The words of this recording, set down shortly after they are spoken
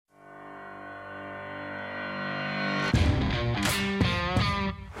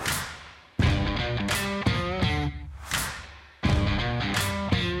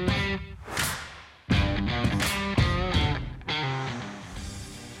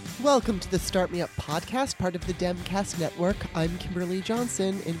Welcome to the Start Me Up podcast, part of the Demcast Network. I'm Kimberly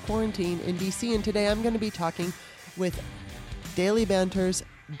Johnson in quarantine in DC, and today I'm going to be talking with Daily Banter's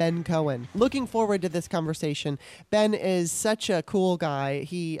Ben Cohen. Looking forward to this conversation. Ben is such a cool guy.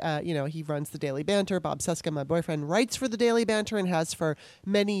 He runs the Daily Banter. Bob Suska, my boyfriend, writes for the Daily Banter and has for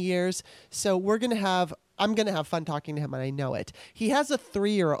many years. So I'm going to have fun talking to him, and I know it. He has a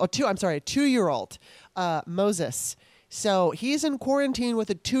 2-year-old, Moses. So he's in quarantine with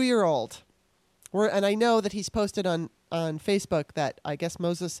a 2-year-old. And I know that he's posted on Facebook that I guess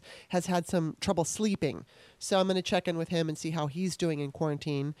Moses has had some trouble sleeping. So I'm going to check in with him and see how he's doing in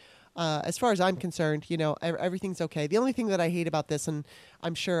quarantine. As far as I'm concerned, everything's okay. The only thing that I hate about this, and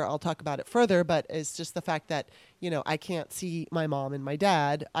I'm sure I'll talk about it further, but is just the fact that, I can't see my mom and my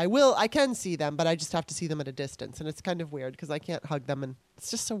dad. I can see them, but I just have to see them at a distance. And it's kind of weird because I can't hug them, and it's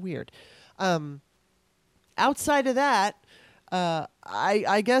just so weird. Outside of that,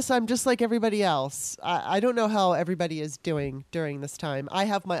 I guess I'm just like everybody else. I don't know how everybody is doing during this time. I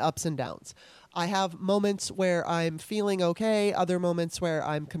have my ups and downs. I have moments where I'm feeling okay, other moments where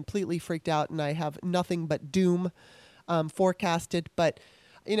I'm completely freaked out and I have nothing but doom forecasted. But,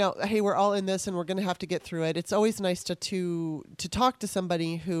 hey, we're all in this and we're going to have to get through it. It's always nice to talk to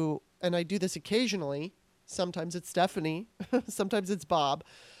somebody who, and I do this occasionally, sometimes it's Stephanie, sometimes it's Bob,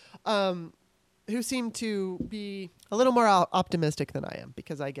 who seem to be a little more optimistic than I am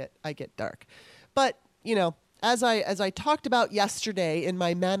because I get dark. But, as I talked about yesterday in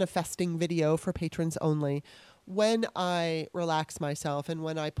my manifesting video for patrons only, when I relax myself and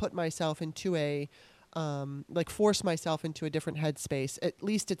when I put myself into force myself into a different headspace, at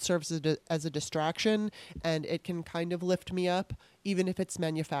least it serves as a distraction and it can kind of lift me up. Even if it's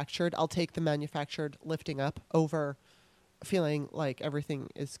manufactured, I'll take the manufactured lifting up over feeling like everything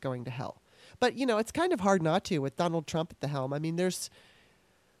is going to hell. But, it's kind of hard not to with Donald Trump at the helm. I mean,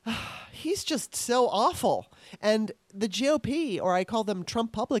 he's just so awful. And the GOP, or I call them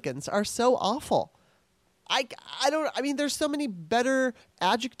Trump-publicans, are so awful. There's so many better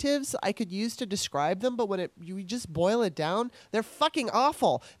adjectives I could use to describe them, but when you just boil it down, they're fucking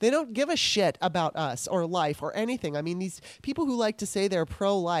awful. They don't give a shit about us or life or anything. I mean, these people who like to say they're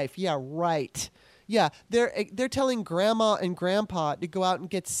pro-life, yeah, right. Yeah, they're telling grandma and grandpa to go out and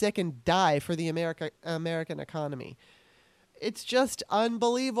get sick and die for the American economy. It's just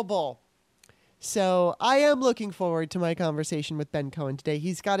unbelievable. So I am looking forward to my conversation with Ben Cohen today.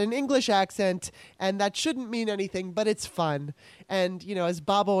 He's got an English accent, and that shouldn't mean anything, but it's fun. And, as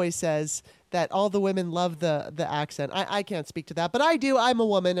Bob always says, that all the women love the accent. I can't speak to that, but I do. I'm a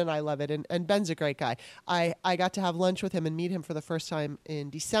woman, and I love it. And Ben's a great guy. I got to have lunch with him and meet him for the first time in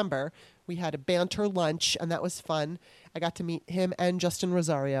December. We had a banter lunch, and that was fun. I got to meet him and Justin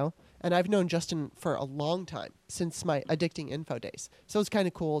Rosario. And I've known Justin for a long time, since my Addicting Info days. So it's kind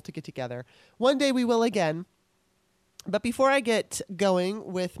of cool to get together. One day we will again. But before I get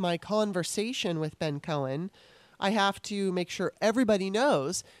going with my conversation with Ben Cohen, I have to make sure everybody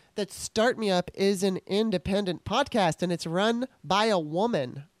knows that Start Me Up is an independent podcast, and it's run by a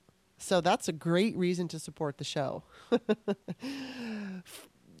woman. So that's a great reason to support the show.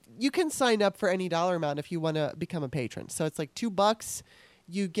 You can sign up for any dollar amount if you want to become a patron. So it's like $2.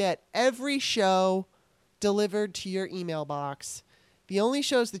 You get every show delivered to your email box. The only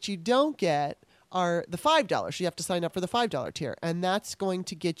shows that you don't get are the $5. You have to sign up for the $5 tier. And that's going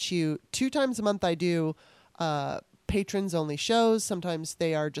to get you 2 times a month. I do patrons only shows. Sometimes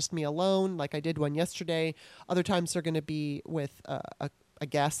they are just me alone, like I did one yesterday. Other times they're going to be with a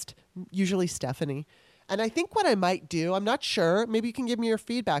guest, usually Stephanie. And I think what I might do, I'm not sure, maybe you can give me your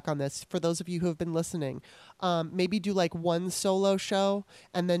feedback on this for those of you who have been listening. Maybe do like one solo show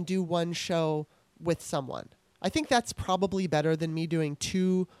and then do one show with someone. I think that's probably better than me doing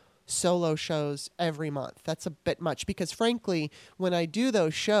 2 solo shows every month. That's a bit much because frankly, when I do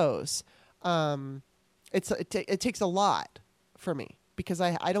those shows, it takes a lot for me because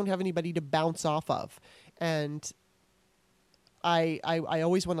I don't have anybody to bounce off of. And I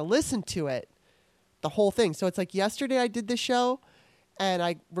always want to listen to it. The whole thing. So it's like yesterday I did this show and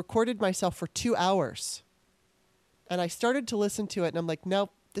I recorded myself for 2 hours and I started to listen to it and I'm like,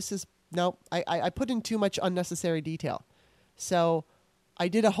 I put in too much unnecessary detail. So I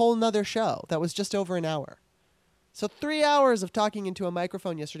did a whole nother show that was just over an hour. So 3 hours of talking into a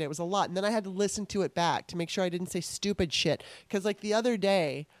microphone yesterday, it was a lot. And then I had to listen to it back to make sure I didn't say stupid shit. Cause like the other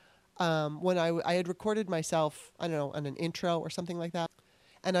day, when I had recorded myself, I don't know, on an intro or something like that.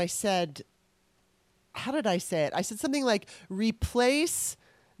 And I said, how did I say it? I said something like, replace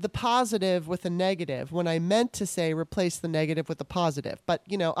the positive with a negative when I meant to say replace the negative with the positive. But,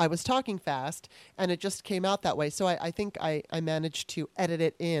 I was talking fast and it just came out that way. So I think I managed to edit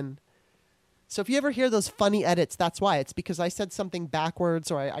it in. So if you ever hear those funny edits, that's why. It's because I said something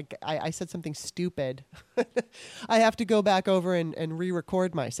backwards or I said something stupid. I have to go back over and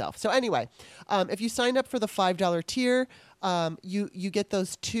re-record myself. So anyway, if you sign up for the $5 tier, you get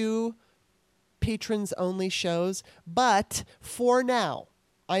those 2 patrons-only shows. But for now,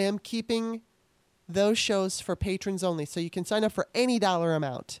 I am keeping those shows for patrons only. So you can sign up for any dollar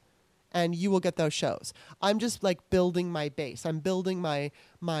amount, and you will get those shows. I'm just like building my base. I'm building my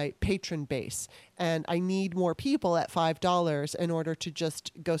patron base. And I need more people at $5 in order to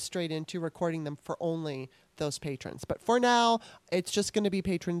just go straight into recording them for only those patrons. But for now, it's just going to be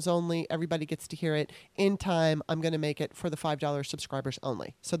patrons only. Everybody gets to hear it. In time, I'm going to make it for the $5 subscribers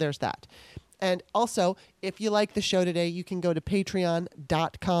only. So there's that. And also, if you like the show today, you can go to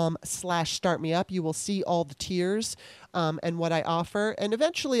patreon.com/startmeup. You will see all the tiers and what I offer. And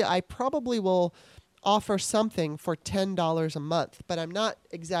eventually, I probably will offer something for $10 a month, but I'm not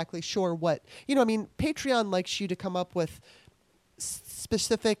exactly sure what. Patreon likes you to come up with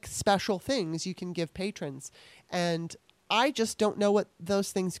specific special things you can give patrons. And I just don't know what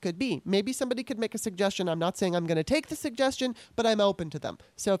those things could be. Maybe somebody could make a suggestion. I'm not saying I'm going to take the suggestion, but I'm open to them.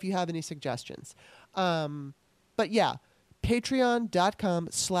 So if you have any suggestions. But yeah,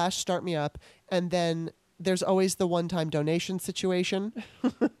 patreon.com/startmeup. And then there's always the one-time donation situation.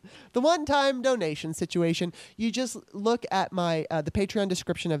 The one-time donation situation. You just look at my the Patreon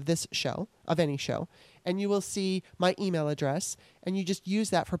description of this show, of any show, and you will see my email address. And you just use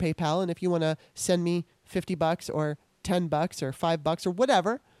that for PayPal. And if you want to send me $50 or $10 or $5 or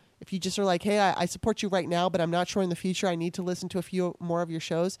whatever, if you just are like, hey, I support you right now, but I'm not sure in the future I need to listen to a few more of your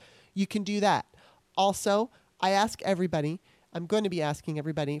shows, you can do that. Also, I ask everybody, I'm going to be asking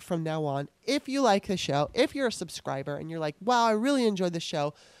everybody from now on, if you like the show, if you're a subscriber and you're like, wow, I really enjoyed the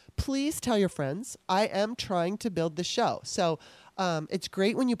show, please tell your friends. I am trying to build the show. So it's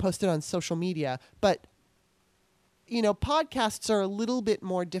great when you post it on social media, but podcasts are a little bit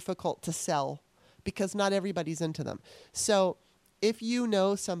more difficult to sell because not everybody's into them. So if you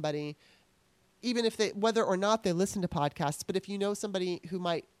know somebody, even if whether or not they listen to podcasts, but if you know somebody who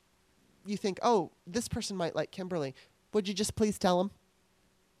you think, oh, this person might like Kimberly, would you just please tell them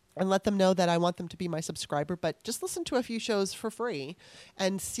and let them know that I want them to be my subscriber, but just listen to a few shows for free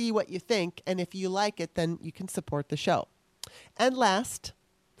and see what you think. And if you like it, then you can support the show. And last,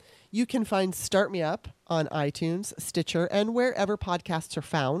 you can find Start Me Up on iTunes, Stitcher, and wherever podcasts are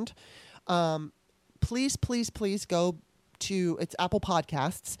found. Please, please, please go to its Apple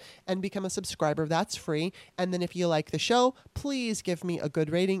Podcasts and become a subscriber. That's free. And then if you like the show, please give me a good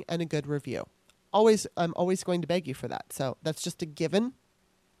rating and a good review. I'm always going to beg you for that. So that's just a given.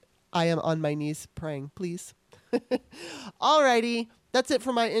 I am on my knees praying, please. Alrighty. That's it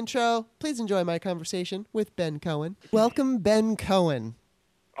for my intro. Please enjoy my conversation with Ben Cohen. Welcome, Ben Cohen.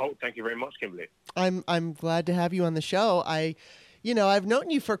 Oh, thank you very much, Kimberly. I'm glad to have you on the show. I've known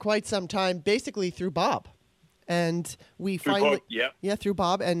you for quite some time, basically through Bob. And we through finally... Bob, yeah. Yeah, through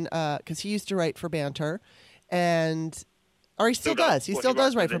Bob, and because he used to write for Banter. Or he still does. He still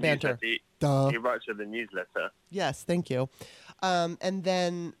does write for Banter. He writes for the newsletter. Yes, thank you. And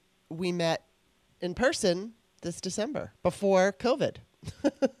then we met in person this December, before COVID.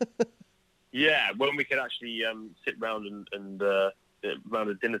 Yeah, when we could actually sit round and around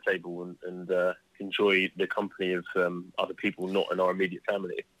a dinner table and enjoy the company of other people not in our immediate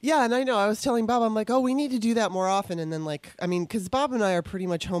family. Yeah, and I know. I was telling Bob, I'm like, oh, we need to do that more often. And then, because Bob and I are pretty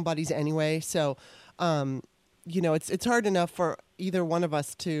much home buddies anyway, so, it's hard enough for either one of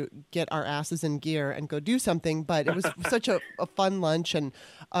us to get our asses in gear and go do something, but it was such a fun lunch, and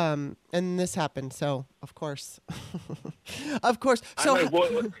this happened, so, of course. Of course. So,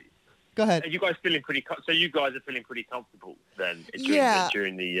 go ahead. You guys feeling pretty? So you guys are feeling pretty comfortable then?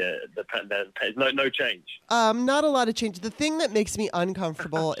 During the pandemic, no change. Not a lot of change. The thing that makes me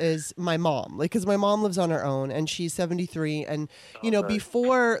uncomfortable is my mom, because my mom lives on her own and she's 73, and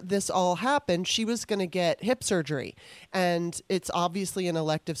before this all happened, she was going to get hip surgery, and it's obviously an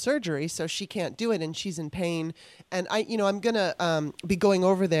elective surgery, so she can't do it, and she's in pain, and I'm gonna be going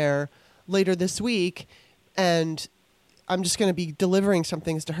over there later this week, and I'm just going to be delivering some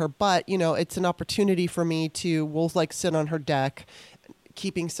things to her, but, it's an opportunity for me we'll sit on her deck,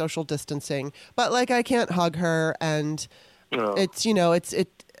 keeping social distancing, but I can't hug her. And it's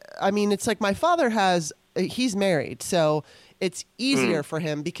like my father he's married. So it's easier for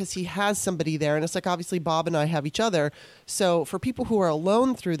him because he has somebody there. And it's obviously Bob and I have each other. So for people who are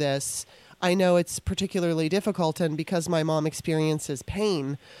alone through this, I know it's particularly difficult, and because my mom experiences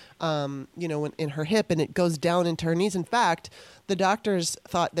pain, in her hip, and it goes down into her knees. In fact, the doctors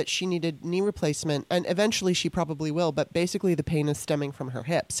thought that she needed knee replacement, and eventually she probably will, but basically the pain is stemming from her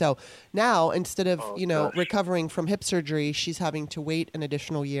hip. So now, instead of, gosh. recovering from hip surgery, she's having to wait an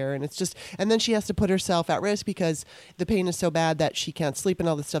additional year, and then she has to put herself at risk because the pain is so bad that she can't sleep and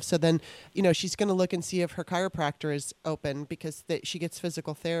all this stuff. So then, she's going to look and see if her chiropractor is open because she gets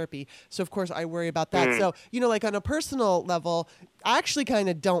physical therapy. So of course I worry about that. So, like on a personal level, I actually kind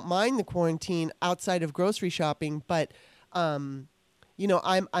of don't mind the quarantine outside of grocery shopping, but I'm a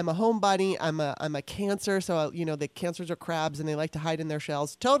homebody. I'm a Cancer, so the Cancers are crabs and they like to hide in their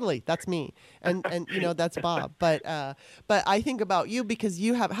shells. Totally, that's me, and that's Bob. But I think about you because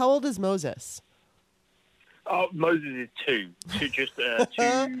you have. How old is Moses? Oh, Moses is two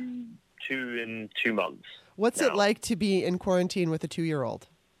and 2 months. What's now. it like to be in quarantine with a 2-year-old?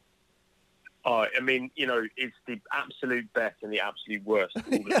 I mean, it's the absolute best and the absolute worst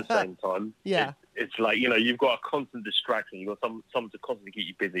all at the same time. Yeah. It's like, you've got a constant distraction. You've got someone to constantly keep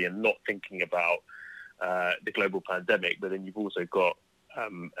you busy and not thinking about the global pandemic. But then you've also got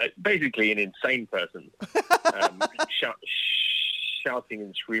basically an insane person shouting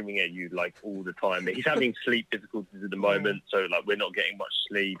and screaming at you like all the time. He's having sleep difficulties at the moment. So like we're not getting much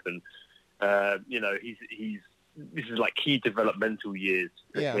sleep. And, this is like key developmental years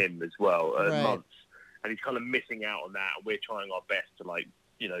for him as well, months, and he's kind of missing out on that. And we're trying our best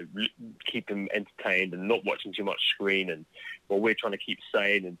to keep him entertained and not watching too much screen, and while we're trying to keep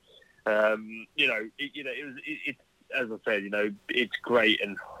sane. And it's as I said, it's great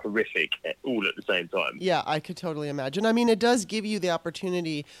and horrific all at the same time. Yeah, I could totally imagine. I mean, it does give you the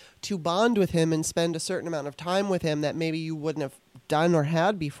opportunity to bond with him and spend a certain amount of time with him that maybe you wouldn't have done or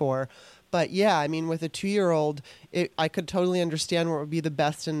had before. But yeah, I mean, with a 2-year-old, I could totally understand what would be the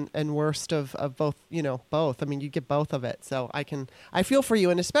best and worst of both, both. I mean, you get both of it. So I feel for you.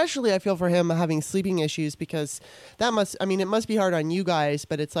 And especially I feel for him having sleeping issues because it must be hard on you guys,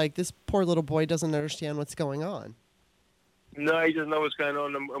 but it's like this poor little boy doesn't understand what's going on. No, he doesn't know what's going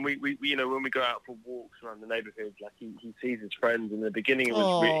on, and we when we go out for walks around the neighbourhood, like he sees his friends. In the beginning, it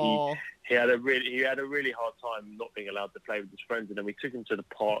was he had a really hard time not being allowed to play with his friends, and then we took him to the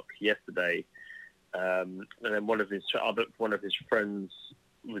park yesterday, and then one of his friends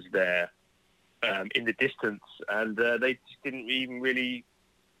was there in the distance, and they just didn't even really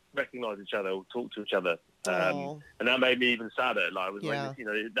recognise each other or talk to each other, and that made me even sadder. Like I was like,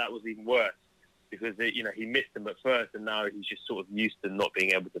 that was even worse. Because he missed them at first, and now he's just sort of used to not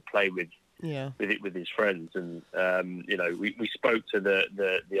being able to play with his friends. And we spoke to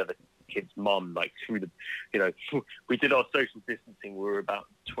the other kid's mum, like through we did our social distancing. We were about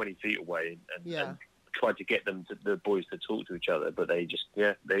 20 feet away, and tried to get the boys to talk to each other, but they just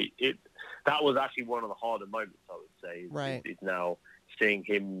that was actually one of the harder moments, I would say. Right. Is now seeing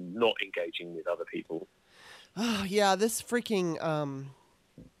him not engaging with other people. Oh yeah, this freaking.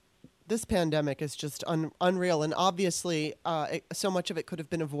 This pandemic is just unreal, and obviously so much of it could have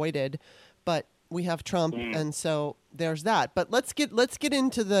been avoided, but we have Trump, and so there's that. But let's get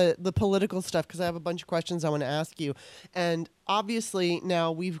into the political stuff, because I have a bunch of questions I want to ask you. And obviously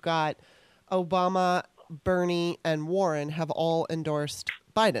now we've got Obama, Bernie, and Warren have all endorsed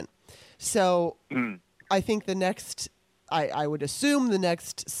Biden. So I think the next... I would assume the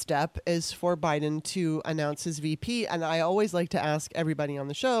next step is for Biden to announce his VP, and I always like to ask everybody on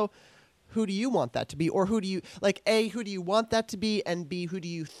the show, who do you want that to be? Or who do you, like, A, who do you want that to be? And B, who do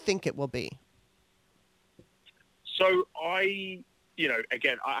you think it will be? So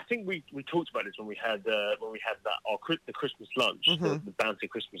again, I think we talked about this when we had the Christmas lunch, the Banter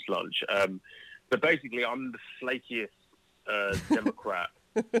Christmas lunch. But basically, I'm the flakiest Democrat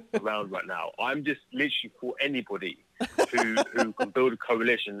around right now. I'm just literally for anybody who can build a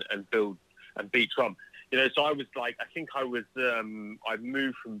coalition and beat Trump. So I was like, I think I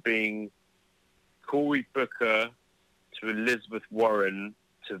moved from being Cory Booker to Elizabeth Warren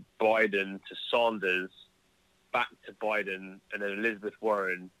to Biden to Sanders, back to Biden, and then Elizabeth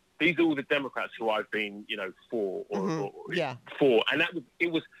Warren. These are all the Democrats who I've been, for, for, and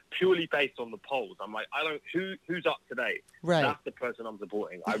it was purely based on the polls. I'm like, who's up today? Right. That's the person I'm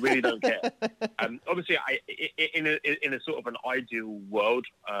supporting. I really don't care. Obviously, in a sort of an ideal world,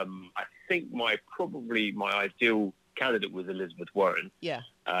 I think my ideal candidate was Elizabeth Warren. Yeah.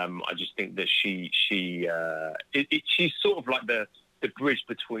 I just think that she's sort of like the bridge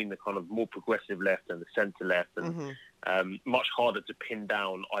between the kind of more progressive left and the centre left, and much harder to pin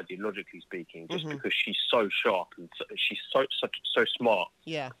down ideologically speaking, just because she's so sharp and she's so smart.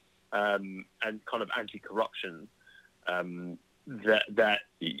 And kind of anti-corruption. That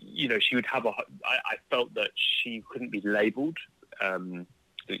she would have I felt that she couldn't be labelled, as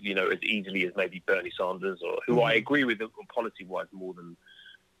easily as maybe Bernie Sanders, or who I agree with policy-wise more than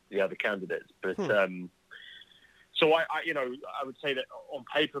the other candidates. But so I would say that on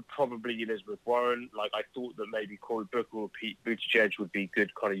paper, probably Elizabeth Warren. Like, I thought that maybe Cory Booker or Pete Buttigieg would be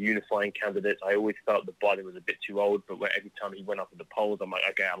good kind of unifying candidates. I always felt that Biden was a bit too old, but every time he went up in the polls, I'm like,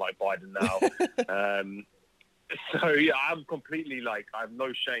 okay, I like Biden now. So yeah, I'm completely I have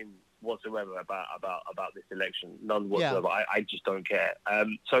no shame whatsoever about this election, none whatsoever. Yeah. I just don't care.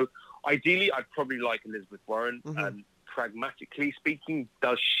 So ideally, I'd probably like Elizabeth Warren. Pragmatically speaking,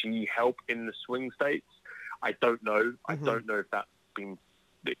 does she help in the swing states? I don't know. I don't know if that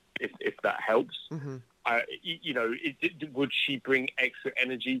helps. Would she bring extra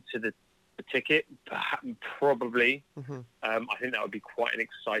energy to the ticket? Perhaps, probably. I think that would be quite an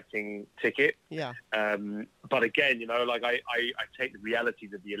exciting ticket. Yeah. But again, I take the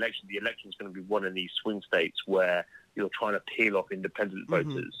realities of the election. The election is going to be one of these swing states where you're trying to peel off independent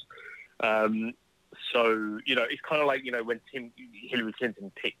voters. So, it's kind of like, when Hillary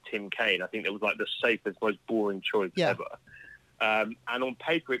Clinton picked Tim Kaine. I think it was like the safest, most boring choice ever. And on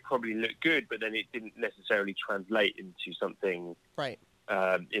paper, it probably looked good, but then it didn't necessarily translate into something, right?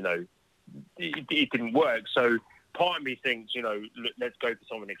 It didn't work. So part of me thinks, let's go for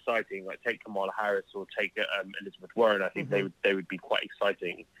someone exciting, like take Kamala Harris or take Elizabeth Warren. I think they would be quite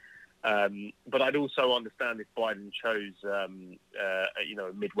exciting. But I'd also understand if Biden chose, a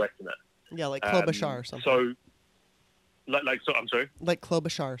Midwesterner. Yeah, like Klobuchar or something. So, I'm sorry? Like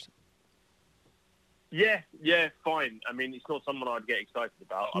Klobuchar. Yeah, fine. I mean, it's not someone I'd get excited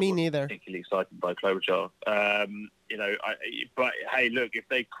about. Me neither. Particularly excited by Klobuchar. But hey, look, if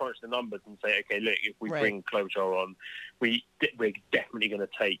they crunch the numbers and say, okay, look, if we bring Klobuchar on, we're definitely going to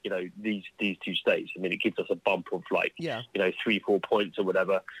take, these two states. I mean, it gives us a bump of 3-4 points or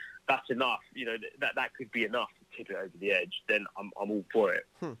whatever. That's enough. That could be enough to tip it over the edge. Then I'm all for it.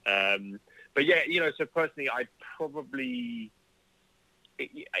 But yeah, so personally, I'd probably.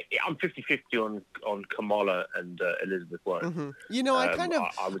 I'm 50-50 on Kamala and Elizabeth Warren.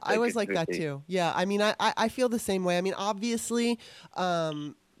 I was like that too. Yeah, I mean, I feel the same way. I mean, obviously,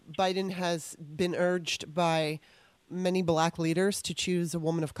 Biden has been urged by many black leaders to choose a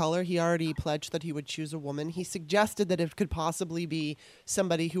woman of color. He already pledged that he would choose a woman. He suggested that it could possibly be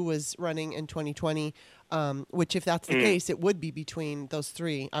somebody who was running in 2020, which if that's the case, it would be between those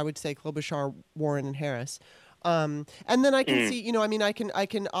three. I would say Klobuchar, Warren, and Harris. And then I can see, I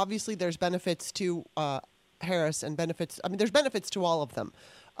can obviously there's benefits to Harris and benefits. I mean, there's benefits to all of them.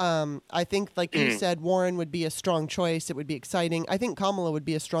 I think, like you said, Warren would be a strong choice. It would be exciting. I think Kamala would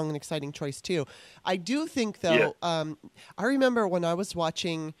be a strong and exciting choice too. I do think, though, I remember when I was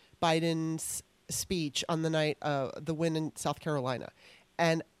watching Biden's speech on the night the win in South Carolina,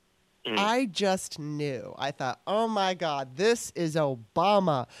 and I just knew. I thought, oh my God, this is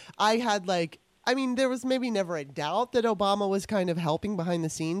Obama. I had there was maybe never a doubt that Obama was kind of helping behind the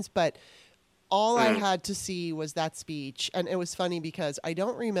scenes, but all I had to see was that speech. And it was funny because I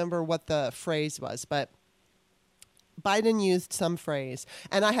don't remember what the phrase was, but Biden used some phrase.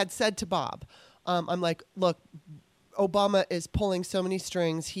 And I had said to Bob, I'm like, look, Obama is pulling so many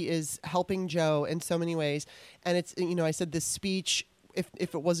strings. He is helping Joe in so many ways. And it's, I said this speech, if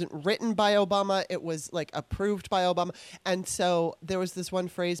it wasn't written by Obama, it was approved by Obama. And so there was this one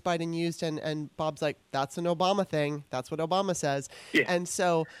phrase Biden used and Bob's like, that's an Obama thing. That's what Obama says. Yeah. And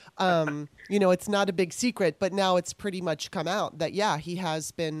so, it's not a big secret, but now it's pretty much come out that, he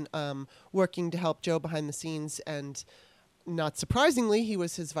has been working to help Joe behind the scenes. And not surprisingly, he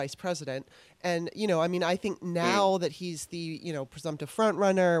was his vice president. And, I think now that he's the, presumptive front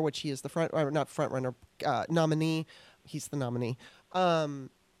runner, which he is the nominee, he's the nominee.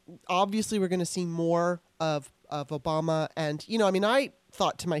 Obviously we're going to see more of Obama. And, I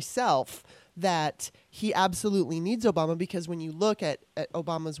thought to myself that he absolutely needs Obama because when you look at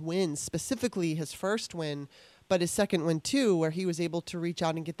Obama's wins, specifically his first win, but his second win too, where he was able to reach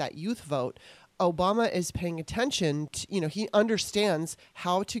out and get that youth vote, Obama is paying attention to, he understands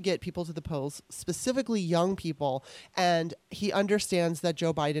how to get people to the polls, specifically young people. And he understands that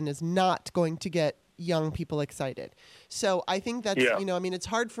Joe Biden is not going to get young people excited. So I think that's, it's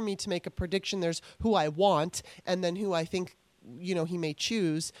hard for me to make a prediction. There's who I want and then who I think, he may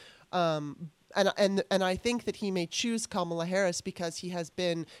choose. And I think that he may choose Kamala Harris because he has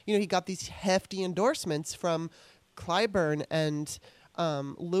been, he got these hefty endorsements from Clyburn and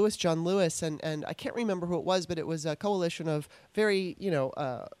John Lewis, and I can't remember who it was, but it was a coalition of very,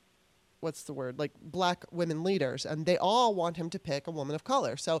 what's the word, like black women leaders, and they all want him to pick a woman of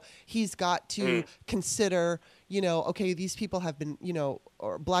color. So he's got to consider, okay, these people have been,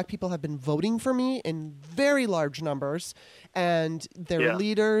 or black people have been voting for me in very large numbers, and their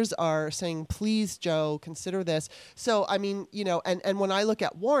leaders are saying, please, Joe, consider this. So, I mean, and when I look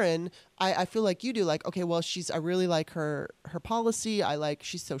at Warren, I feel like you do, like, okay, well, I really like her policy.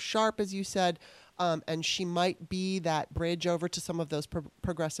 She's so sharp, as you said. And she might be that bridge over to some of those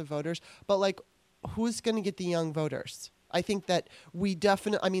progressive voters. But, like, who's going to get the young voters? I think that we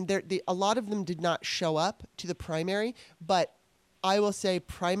definitely, I mean, a lot of them did not show up to the primary, but I will say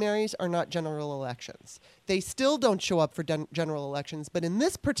primaries are not general elections. They still don't show up for general elections. But in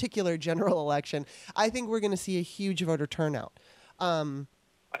this particular general election, I think we're going to see a huge voter turnout. I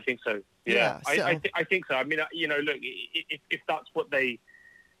think so. Yeah. I think so. I mean, look, if that's what they,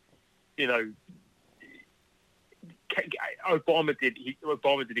 Obama did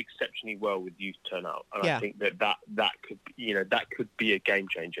exceptionally well with youth turnout, and I think that could be a game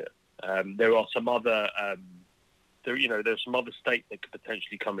changer. There are some other there's some other states that could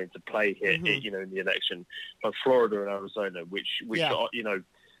potentially come into play here, in the election, like Florida and Arizona, which are,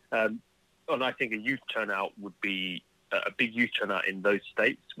 and I think a youth turnout would be a big youth turnout in those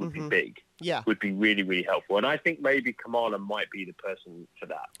states would be big. Yeah, would be really, really helpful. And I think maybe Kamala might be the person for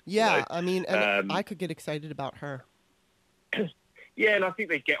that. Yeah, I mean, and I could get excited about her. Yeah, and I think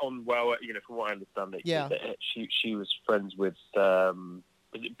they get on well. From what I understand, that she was friends with was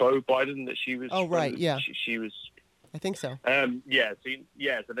it Beau Biden that she was? Oh, right, yeah. She was. I think so. So they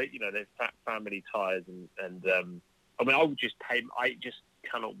there's family ties, and I mean, I just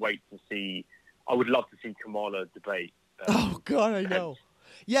cannot wait to see. I would love to see Kamala debate. Oh God, I know.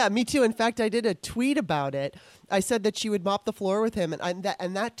 Yeah, me too. In fact, I did a tweet about it. I said that she would mop the floor with him, and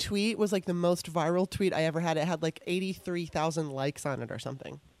that tweet was like the most viral tweet I ever had. It had like 83,000 likes on it or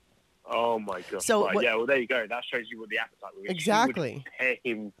something. Oh my God! So well, there you go. That shows you what the appetite was. Exactly. She would tear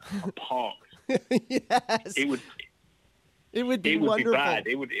him apart. Yes. It would be wonderful. Be bad.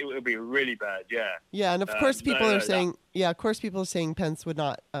 It would be really bad. Yeah. Yeah, and of course people are saying. Yeah, of course people are saying Pence would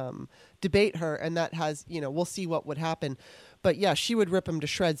not debate her, and that has we'll see what would happen. But yeah, she would rip him to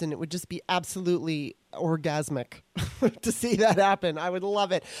shreds, and it would just be absolutely orgasmic to see that happen. I would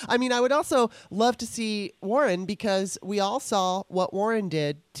love it. I mean, I would also love to see Warren, because we all saw what Warren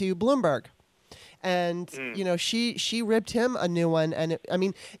did to Bloomberg. And, she ripped him a new one. And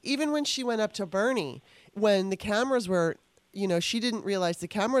even when she went up to Bernie, when the cameras were, she didn't realize the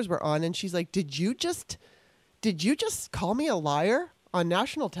cameras were on, and she's like, did you just call me a liar on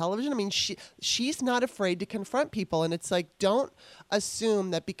national television? I mean, she's not afraid to confront people. And it's like, don't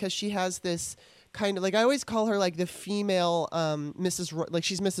assume that because she has this kind of, like, I always call her like the female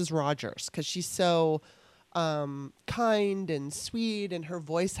she's Mrs. Rogers, because she's so kind and sweet, and her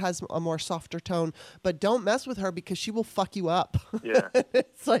voice has a more softer tone. But don't mess with her, because she will fuck you up. Yeah.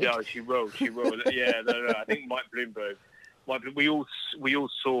 It's like, yeah, she will. Yeah, no. I think Mike Bloomberg. We all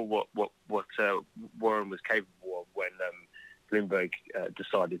saw what Warren was capable of when Bloomberg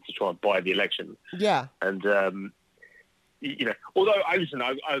decided to try and buy the election. Yeah. And although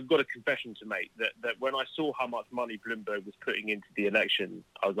I've got a confession to make that when I saw how much money Bloomberg was putting into the election,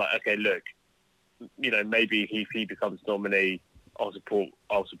 I was like, okay, look, maybe if he becomes nominee, I'll support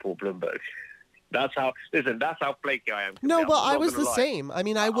Bloomberg. That's how flaky I am. No, but I was the same. I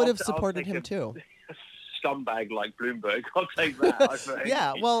mean, I would have supported him too. Scumbag like Bloomberg, I'll take that.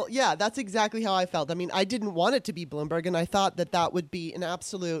 Yeah, well, yeah, that's exactly how I felt. I mean, I didn't want it to be Bloomberg, and I thought that would be an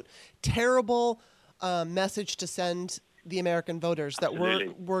absolute terrible message to send the American voters, that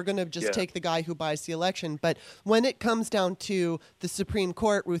we're going to just take the guy who buys the election. But when it comes down to the Supreme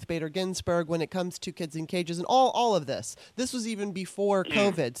Court, Ruth Bader Ginsburg, when it comes to kids in cages and all of this was even before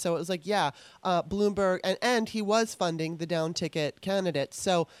COVID. So it was like, Bloomberg, and he was funding the down ticket candidates.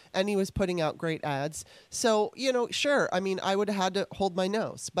 So, and he was putting out great ads. So, sure. I mean, I would have had to hold my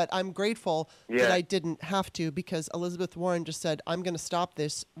nose, but I'm grateful that I didn't have to, because Elizabeth Warren just said, I'm going to stop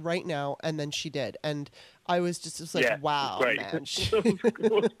this right now. And then she did. And I was just like, wow, great. Man.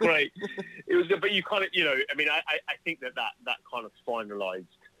 It was great. It was good, but you kind of, I think that kind of finalized.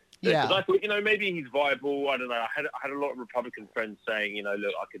 Yeah. Because I thought, maybe he's viable. I don't know. I had a lot of Republican friends saying,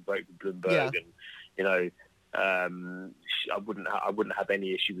 look, I could vote for Bloomberg, and I wouldn't have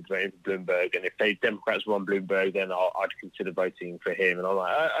any issue with voting for Bloomberg. And if the Democrats won Bloomberg, then I'd consider voting for him. And I'm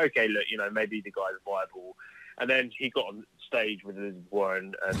like, okay, look, maybe the guy's viable. And then he got on stage with Elizabeth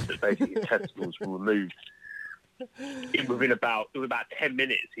Warren, and basically his testicles were removed. Within about 10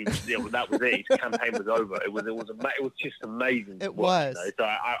 minutes, that was it. His campaign was over. It was just amazing. It was. So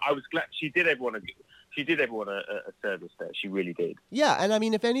I was glad she did everyone she did everyone a service there. She really did. Yeah, and I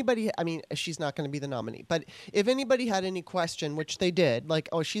mean, if anybody, I mean, she's not going to be the nominee, but if anybody had any question, which they did, like,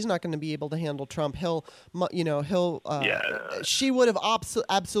 oh, she's not going to be able to handle Trump, she would have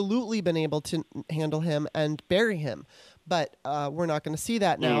absolutely been able to handle him and bury him. But we're not going to see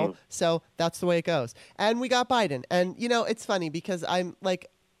that now, so that's the way it goes. And we got Biden, and it's funny because I'm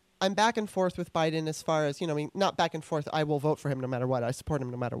back and forth with Biden as far as, not back and forth. I will vote for him no matter what. I support him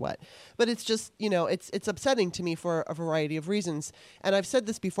no matter what. But it's just, it's upsetting to me for a variety of reasons. And I've said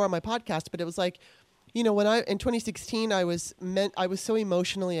this before on my podcast, but it was like, in 2016, I was so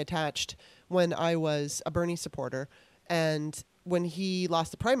emotionally attached when I was a Bernie supporter. And when he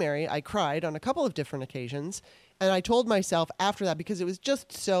lost the primary, I cried on a couple of different occasions. And I told myself after that, because it was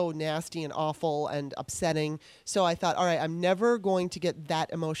just so nasty and awful and upsetting. So I thought, all right, I'm never going to get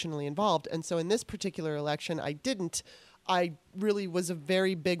that emotionally involved. And so in this particular election, I didn't. I really was a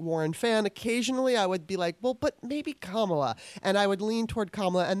very big Warren fan. Occasionally I would be like, well, but maybe Kamala. And I would lean toward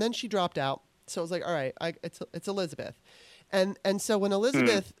Kamala. And then she dropped out. So I was like, all right, it's Elizabeth. And so when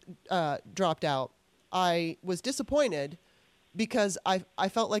Elizabeth dropped out, I was disappointed because I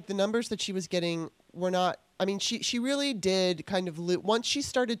felt like the numbers that she was getting were not. I mean, she really did kind of once she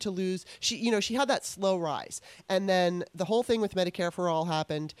started to lose. She had that slow rise, and then the whole thing with Medicare for All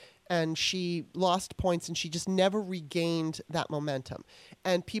happened, and she lost points, and she just never regained that momentum,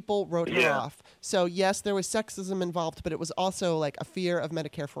 and people wrote her off. So yes, there was sexism involved, but it was also like a fear of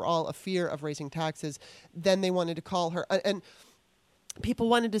Medicare for All, a fear of raising taxes. Then they wanted to call her and. People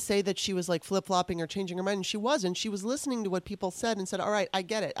wanted to say that she was like flip-flopping or changing her mind, and she wasn't. She was listening to what people said and said, all right, I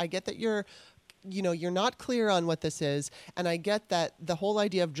get it. I get that you're not clear on what this is, and I get that the whole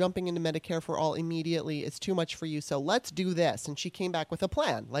idea of jumping into Medicare for All immediately is too much for you, so let's do this. And she came back with a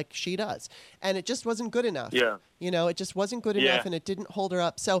plan, like she does. And it just wasn't good enough. Yeah. It just wasn't good enough, and it didn't hold her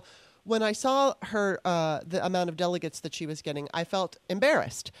up. So when I saw her, the amount of delegates that she was getting, I felt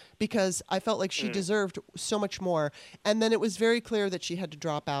embarrassed because I felt like she deserved so much more. And then it was very clear that she had to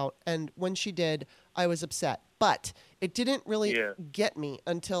drop out. And when she did, I was upset. But it didn't really get me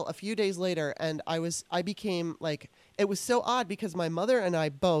until a few days later. And I became like, it was so odd because my mother and I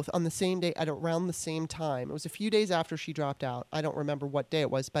both on the same day at around the same time, it was a few days after she dropped out. I don't remember what day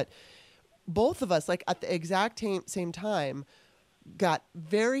it was, but both of us, like at the exact same time, got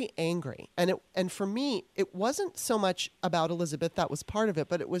very angry. And for me, it wasn't so much about Elizabeth, that was part of it,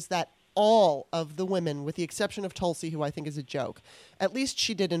 but it was that all of the women, with the exception of Tulsi, who I think is a joke, at least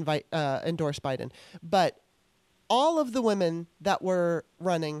she did endorse Biden, but all of the women that were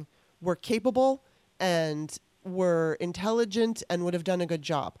running were capable and were intelligent and would have done a good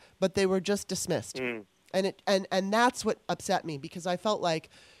job, but they were just dismissed. And that's what upset me, because I felt like,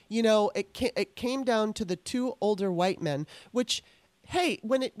 it came down to the two older white men, which, hey,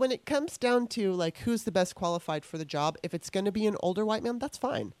 when it comes down to like who's the best qualified for the job, if it's going to be an older white man, that's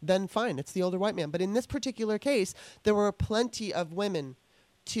fine. Then fine, it's the older white man. But in this particular case, there were plenty of women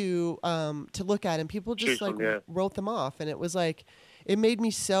to look at, and people just wrote them off, and it was like, it made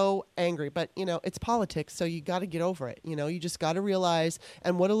me so angry. But it's politics, so you got to get over it. You just got to realize.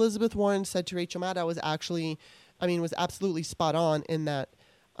 And what Elizabeth Warren said to Rachel Maddow was absolutely spot on in that.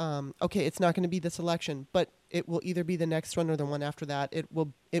 Okay, it's not going to be this election, but it will either be the next one or the one after that. It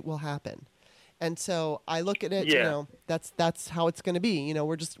will happen. And so I look at it, that's how it's going to be.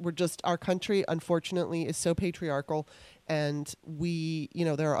 We're just our country, unfortunately, is so patriarchal, and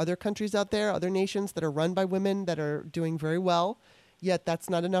there are other countries out there, other nations that are run by women that are doing very well. Yet that's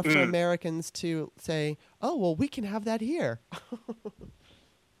not enough for Americans to say, oh, well, we can have that here.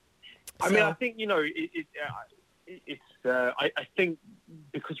 I mean, I think, I think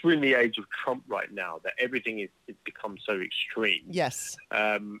because we're in the age of Trump right now, that everything is become so extreme. Yes.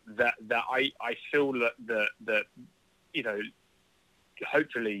 That I feel that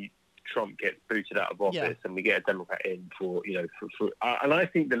hopefully Trump gets booted out of office and we get a Democrat in for and I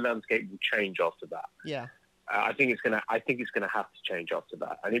think the landscape will change after that. Yeah. I think it's gonna have to change after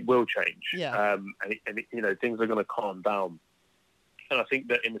that, and it will change. Yeah. And things are gonna calm down, and I think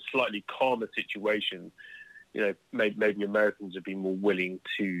that in a slightly calmer situation, maybe Americans would be more willing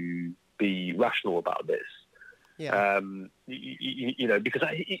to be rational about this. Yeah. Because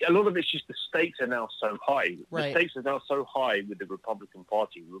a lot of it's just the stakes are now so high. Right. The stakes are now so high with the Republican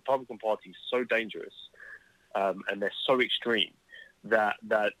Party. The Republican Party is so dangerous, and they're so extreme that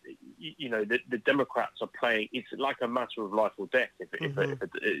the Democrats are playing. It's like a matter of life or death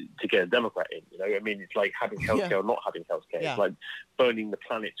to get a Democrat in. It's like having healthcare or not having healthcare. Yeah. It's like burning the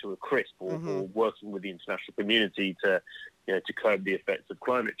planet to a crisp, or working with the international community to curb the effects of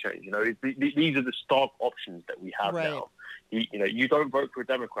climate change. These are the stark options that we have now. You don't vote for a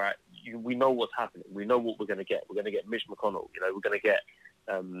Democrat. We know what's happening. We know what we're going to get. We're going to get Mitch McConnell. We're going to get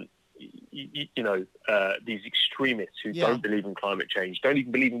these extremists who don't believe in climate change, don't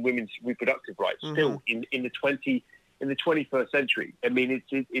even believe in women's reproductive rights. Still in the 21st century. I mean,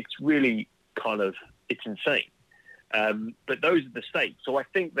 it's really kind of, it's insane. But those are the stakes. So I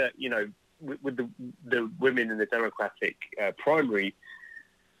think that with the women in the Democratic primary,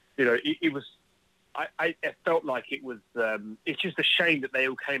 it was. I felt like it was. It's just a shame that they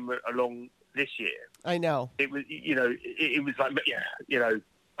all came along this year. I know. It was. It was like,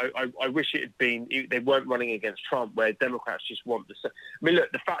 I wish it had been. They weren't running against Trump, where Democrats just want the. I mean,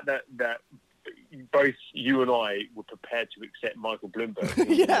 look, the fact that both you and I were prepared to accept Michael Bloomberg,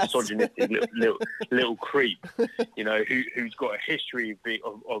 who's a misogynistic little creep, who's got a history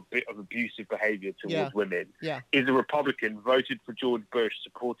of abusive behaviour towards women, is a Republican, voted for George Bush,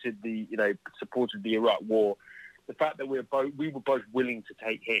 supported the Iraq War. The fact that we were both willing to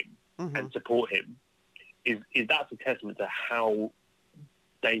take him and support him is that's a testament to how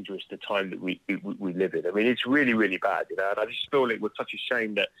dangerous the time that we live in. I mean, it's really, really bad, and I just feel it was such a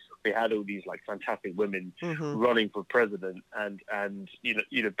shame that we had all these like fantastic women running for president, and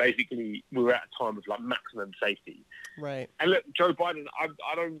basically we were at a time of like maximum safety. Right. And look, Joe Biden,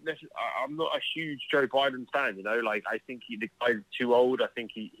 I'm not a huge Joe Biden fan. Like I think the guy's too old. I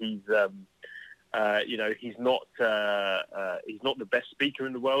think he's he's not the best speaker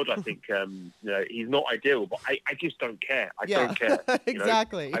in the world. I think he's not ideal, but I just don't care. I don't care.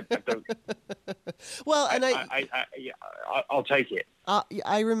 Exactly. I don't. Well, and I'll take it.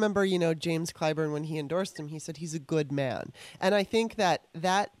 I remember, James Clyburn, when he endorsed him, he said he's a good man. And I think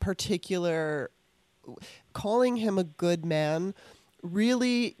that particular calling him a good man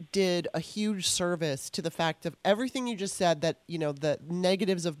really did a huge service to the fact of everything you just said, that, the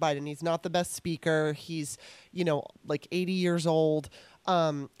negatives of Biden. He's not the best speaker. He's, like 80 years old.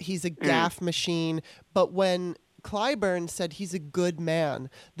 He's a gaffe machine. But when Clyburn said he's a good man,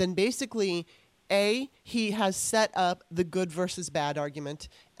 then basically he has set up the good versus bad argument,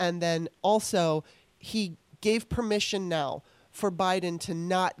 and then also he gave permission now for Biden to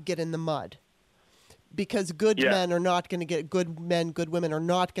not get in the mud, because good men are not going to get good women are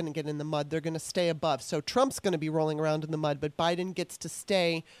not going to get in the mud. They're going to stay above. So Trump's going to be rolling around in the mud, but Biden gets to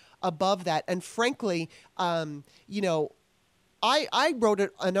stay above that. And frankly, I wrote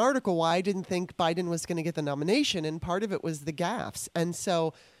an article why I didn't think Biden was going to get the nomination, and part of it was the gaffes. And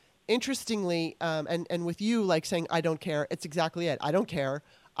so, interestingly, and with you like saying I don't care, it's exactly it. I don't care.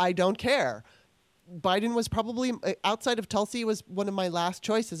 Biden was probably, outside of Tulsi, was one of my last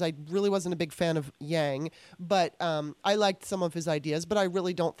choices. I really wasn't a big fan of Yang, but I liked some of his ideas. But I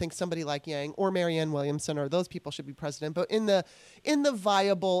really don't think somebody like Yang or Marianne Williamson or those people should be president. But in the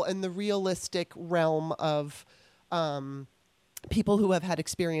viable and the realistic realm of people who have had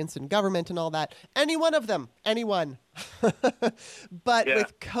experience in government and all that, any one of them, anyone. But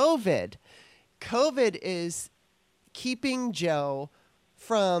with COVID is keeping Joe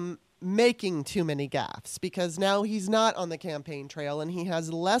from making too many gaffes, because now he's not on the campaign trail and he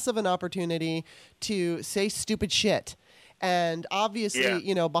has less of an opportunity to say stupid shit. And obviously,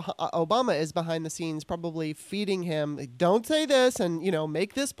 Obama is behind the scenes probably feeding him, don't say this and,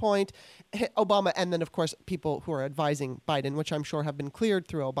 make this point. Obama, and then, of course, people who are advising Biden, which I'm sure have been cleared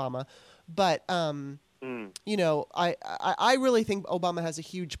through Obama. But, I really think Obama has a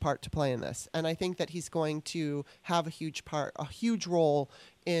huge part to play in this. And I think that he's going to have a huge role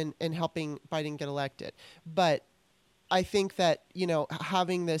in helping Biden get elected. But I think that,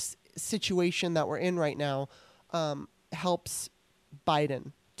 having this situation that we're in right now helps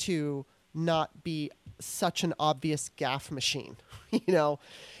Biden to not be such an obvious gaffe machine,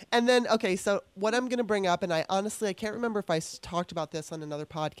 And then, okay, so what I'm going to bring up, and I can't remember if I talked about this on another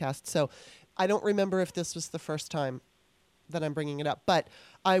podcast, so I don't remember if this was the first time that I'm bringing it up, but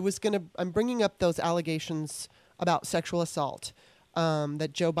I'm bringing up those allegations about sexual assault that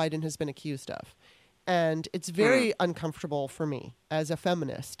Joe Biden has been accused of. And it's very uncomfortable for me as a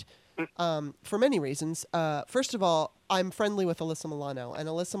feminist for many reasons. First of all, I'm friendly with Alyssa Milano, and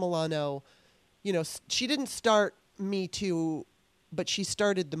Alyssa Milano, she didn't start Me Too, but she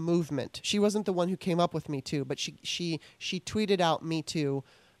started the movement. She wasn't the one who came up with Me Too, but she tweeted out Me Too,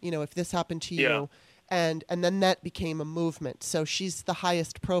 if this happened to you. And then that became a movement. So she's the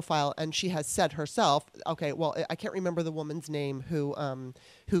highest profile, and she has said herself, okay, well, I can't remember the woman's name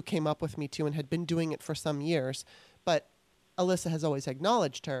who came up with Me Too and had been doing it for some years, but Alyssa has always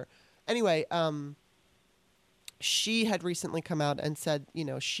acknowledged her. Anyway, she had recently come out and said,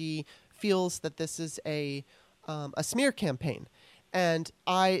 she feels that this is a smear campaign. And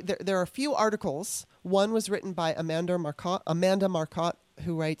there are a few articles. One was written by Amanda Marcotte,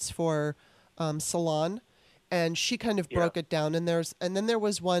 who writes for Salon, and she kind of broke it down. And then there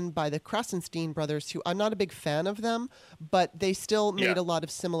was one by the Krasenstein brothers, who I'm not a big fan of them, but they still made a lot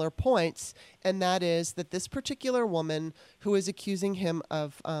of similar points. And that is that this particular woman who is accusing him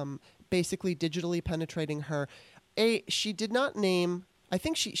of basically digitally penetrating her, she did not name. I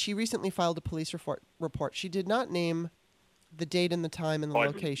think she recently filed a police report. She did not name the date and the time and the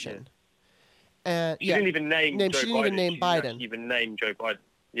location. And she didn't even name Joe she didn't Biden. even name She Biden. didn't even name Joe Biden.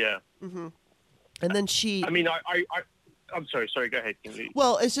 Yeah. Mm-hmm. And then she. I mean, I'm sorry. Sorry, go ahead.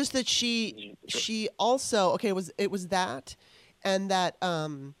 Well, it's just that she also it was that, and that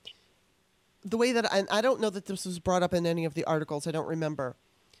the way that I don't know that this was brought up in any of the articles. I don't remember,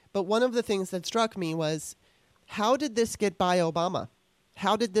 but one of the things that struck me was, how did this get by Obama?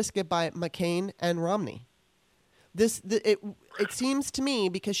 How did this get by McCain and Romney? It seems to me,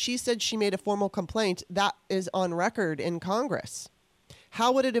 because she said she made a formal complaint that is on record in Congress.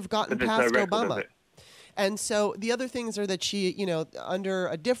 How would it have gotten past Obama? And so the other things are that she, under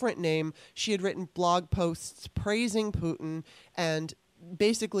a different name, she had written blog posts praising Putin and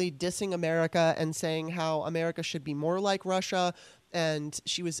basically dissing America and saying how America should be more like Russia. And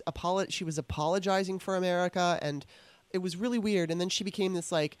she was apologizing for America, and it was really weird. And then she became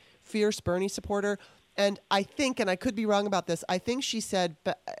this like fierce Bernie supporter. And I think, and I could be wrong about this, I think she said,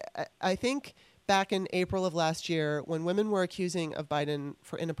 but I think back in April of last year, when women were accusing of Biden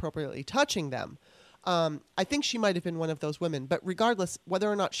for inappropriately touching them, I think she might have been one of those women. But regardless, whether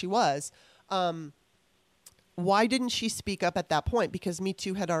or not she was, why didn't she speak up at that point? Because Me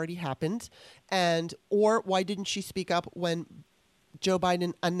Too had already happened. Or why didn't she speak up when Joe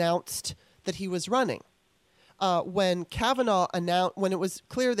Biden announced that he was running? When it was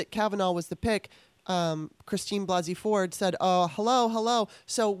clear that Kavanaugh was the pick, Christine Blasey Ford said, "Oh, hello."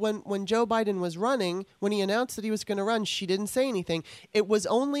 So when Joe Biden was running, when he announced that he was going to run, she didn't say anything. It was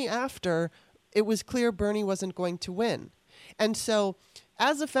only after it was clear Bernie wasn't going to win. And so,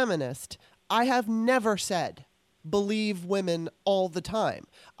 as a feminist, I have never said believe women all the time.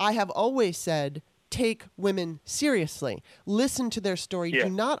 I have always said take women seriously. Listen to their story. Do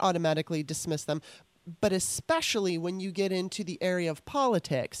not automatically dismiss them. But especially when you get into the area of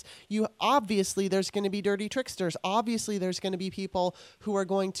politics, obviously there's going to be dirty tricksters. Obviously there's going to be people who are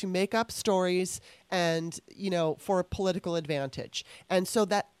going to make up stories and, for political advantage. And so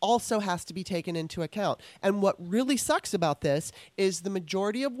that also has to be taken into account. And what really sucks about this is the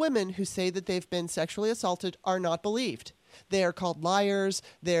majority of women who say that they've been sexually assaulted are not believed. They are called liars.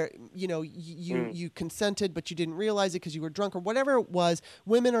 You consented, but you didn't realize it because you were drunk or whatever it was.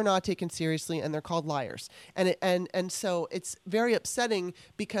 Women are not taken seriously, and they're called liars. And so it's very upsetting,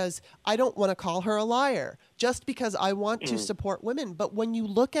 because I don't want to call her a liar just because I want to support women. But when you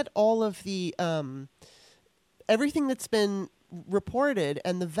look at all of the everything that's been reported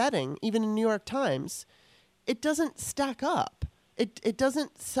and the vetting, even in New York Times, it doesn't stack up. It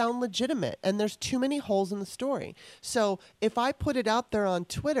doesn't sound legitimate, and there's too many holes in the story. So if I put it out there on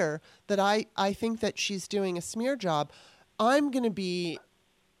Twitter that I think that she's doing a smear job, I'm going to be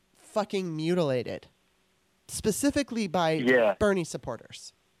fucking mutilated, specifically by Bernie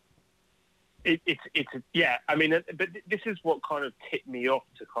supporters. I mean, but this is what kind of tipped me off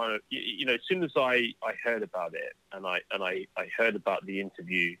to kind of, as soon as I heard about it, and I heard about the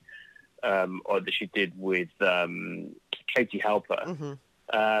interview or that she did with Katie Halper,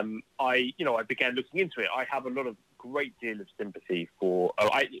 I began looking into it. I have a great deal of sympathy for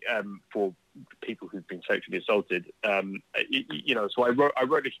people who've been sexually assaulted. So I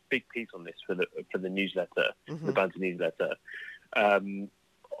wrote a big piece on this for the newsletter, the Banter newsletter,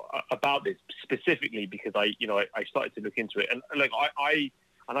 about this specifically because I started to look into it,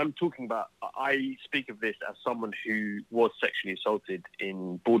 and I'm talking about, I speak of this as someone who was sexually assaulted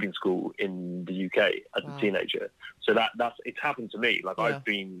in boarding school in the UK as a teenager. So it's happened to me. I've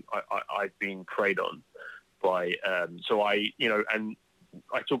been preyed on by, and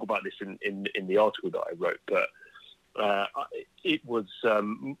I talk about this in the article that I wrote, but it was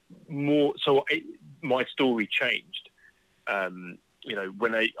more, so my story changed.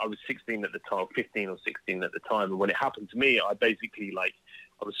 When I was 16 at the time, 15 or 16 at the time, and when it happened to me, I basically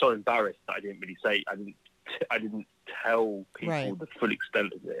I was so embarrassed that I didn't tell people the full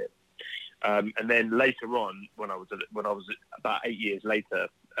extent of it. And then later on, when I was about 8 years later,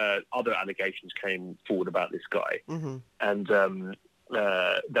 other allegations came forward about this guy, and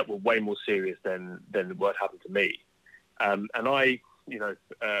that were way more serious than what happened to me. And I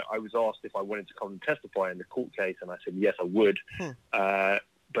was asked if I wanted to come and testify in the court case, and I said yes, I would.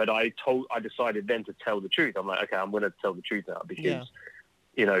 but I decided then to tell the truth. I'm like, okay, I'm going to tell the truth now because,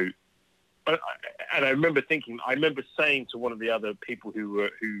 and I remember saying to one of the other people who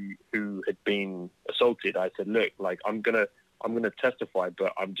had been assaulted, I said, look, like I'm gonna testify,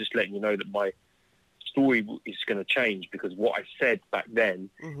 but I'm just letting you know that my story is going to change because what I said back then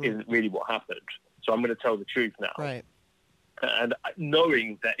isn't really what happened. So I'm going to tell the truth now. Right. And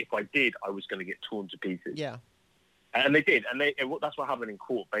knowing that if I did, I was going to get torn to pieces. Yeah. And they did. And that's what happened in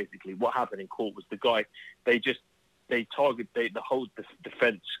court, basically. What happened in court was the guy, the whole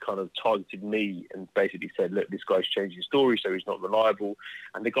defense kind of targeted me and basically said, look, this guy's changed his story, so he's not reliable.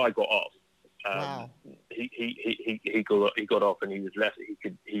 And the guy got off. Wow. He got off and he was left.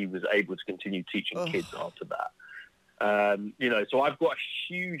 He was able to continue teaching kids after that. So I've got a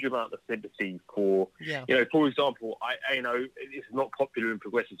huge amount of sympathy for, for example, I it's not popular in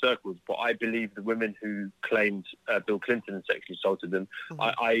progressive circles, but I believe the women who claimed Bill Clinton sexually assaulted them,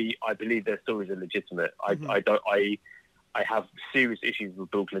 I believe their stories are legitimate. I have serious issues with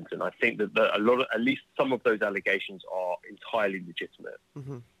Bill Clinton. I think that at least some of those allegations are entirely legitimate.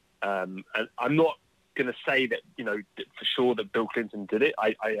 And I'm not going to say that, for sure that Bill Clinton did it.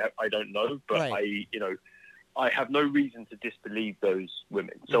 I don't know, but right. I have no reason to disbelieve those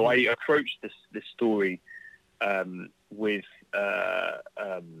women. So I approached this story with Tara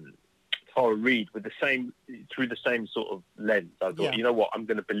Reid through the same sort of lens. I thought, you know what, I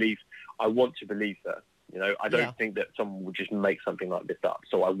want to believe her. I don't think that someone would just make something like this up.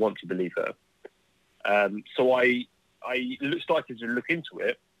 So I want to believe her. So I started to look into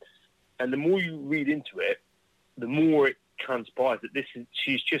it, and the more you read into it, the more it transpires that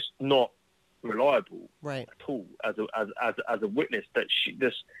she's just not reliable at all as a witness. That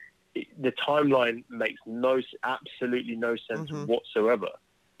the timeline makes absolutely no sense whatsoever.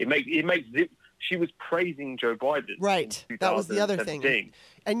 She was praising Joe Biden. Right. That was the other thing.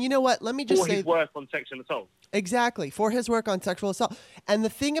 And you know what? Let me just say, for his work on sexual assault. Exactly, for his work on sexual assault. And the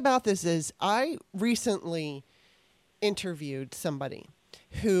thing about this is, I recently interviewed somebody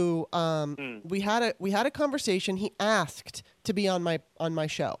who we had a conversation. He asked to be on my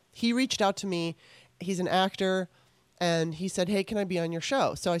show. He reached out to me. He's an actor, and he said, "Hey, can I be on your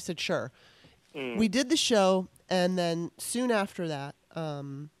show?" So I said, "Sure." We did the show, and then soon after that,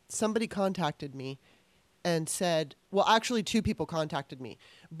 somebody contacted me and said, well, actually 2 people contacted me,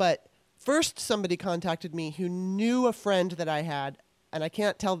 but first somebody contacted me who knew a friend that I had, and I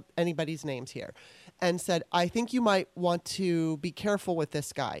can't tell anybody's names here, and said, I think you might want to be careful with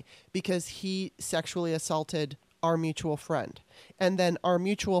this guy because he sexually assaulted our mutual friend. And then our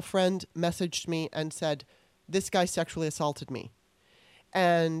mutual friend messaged me and said, this guy sexually assaulted me.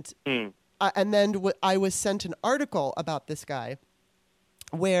 And then I was sent an article about this guy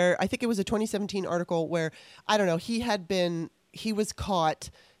where I think it was a 2017 article where, I don't know, he was caught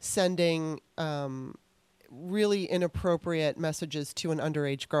sending really inappropriate messages to an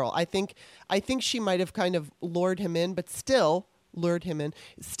underage girl. I think she might have kind of lured him in. Still,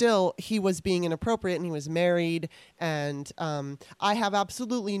 he was being inappropriate, and he was married. And I have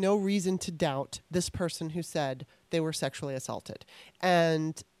absolutely no reason to doubt this person who said they were sexually assaulted.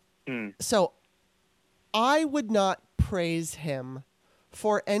 And so I would not praise him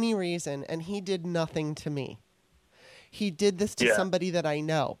for any reason, and he did nothing to me. He did this to somebody that I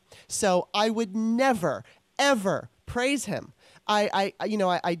know. So I would never, ever praise him. I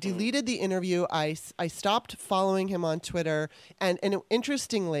deleted the interview. I stopped following him on Twitter. And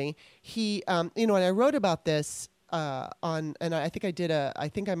interestingly, he, and I wrote about this and I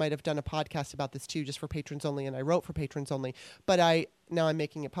think I might have done a podcast about this too, just for patrons only. And I wrote for patrons only, but now I'm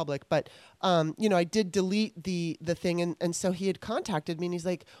making it public. But, I did delete the thing. And so he had contacted me, and he's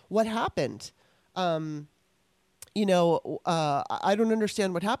like, what happened? I don't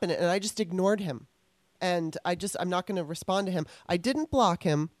understand what happened. And I just ignored him. And I'm not going to respond to him. I didn't block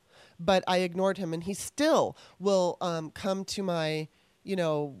him, but I ignored him. And he still will come to my,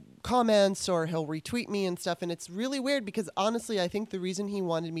 comments, or he'll retweet me and stuff. And it's really weird because honestly, I think the reason he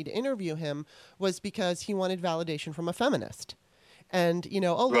wanted me to interview him was because he wanted validation from a feminist. And,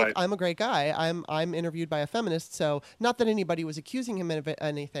 look, I'm a great guy. I'm interviewed by a feminist. So not that anybody was accusing him of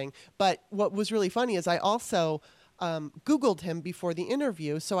anything. But what was really funny is I also Googled him before the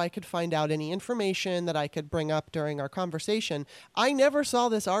interview so I could find out any information that I could bring up during our conversation. I never saw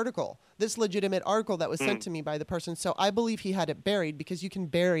this legitimate article that was sent to me by the person. So I believe he had it buried, because you can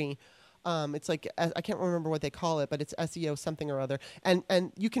bury, it's like, I can't remember what they call it, but it's SEO something or other.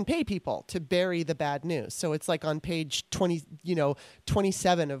 And you can pay people to bury the bad news. So it's like on page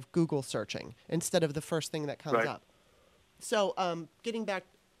 27 of Google searching instead of the first thing that comes up. So getting back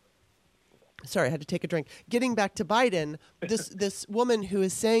Sorry, I had to take a drink. Getting back to Biden, this woman who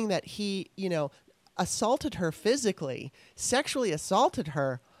is saying that he, assaulted her physically, sexually assaulted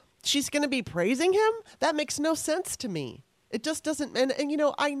her, she's going to be praising him? That makes no sense to me. It just doesn't. And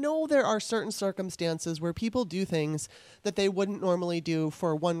I know there are certain circumstances where people do things that they wouldn't normally do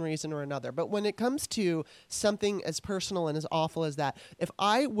for one reason or another. But when it comes to something as personal and as awful as that, if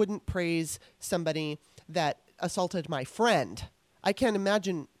I wouldn't praise somebody that assaulted my friend, I can't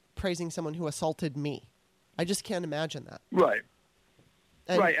imagine praising someone who assaulted me. I just can't imagine that. Right.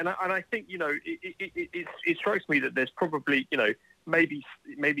 And I think, it strikes me that there's probably, maybe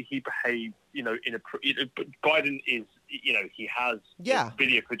he behaved, but Biden is, he has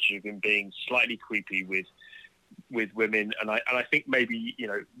video footage of him being slightly creepy with women. And I think maybe,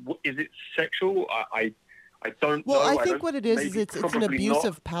 is it sexual? I don't know. Well, I think what it is it's an abuse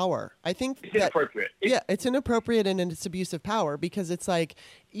of power. I think it's inappropriate. It's inappropriate and it's abuse of power because it's like,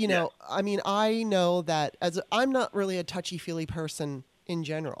 I mean, I know that I'm not really a touchy-feely person in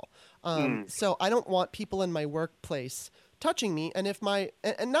general. So I don't want people in my workplace touching me, and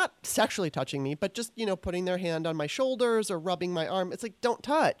and not sexually touching me, but just, putting their hand on my shoulders or rubbing my arm. It's like, don't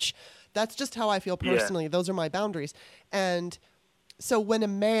touch. That's just how I feel personally. Those are my boundaries. And so when a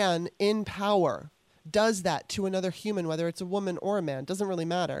man in power does that to another human, whether it's a woman or a man, doesn't really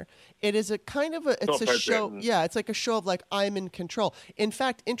matter. It is a kind of it's a show. Yeah, it's like a show of like, I'm in control. In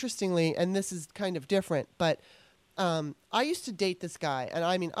fact, interestingly, and this is kind of different, but I used to date this guy, and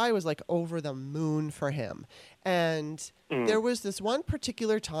I mean, I was like over the moon for him. And there was this one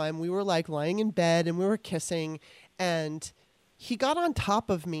particular time we were like lying in bed and we were kissing, and he got on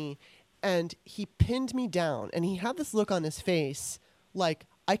top of me and he pinned me down, and he had this look on his face like,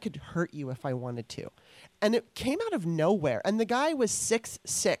 I could hurt you if I wanted to. And it came out of nowhere. And the guy was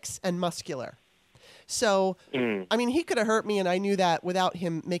 6'6" and muscular. So, I mean, he could have hurt me, and I knew that without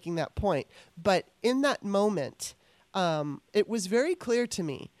him making that point. But in that moment, it was very clear to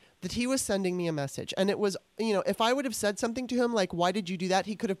me that he was sending me a message. And it was, if I would have said something to him like, why did you do that?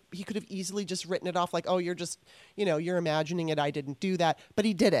 He could have easily just written it off like, oh, you're just, you're imagining it. I didn't do that. But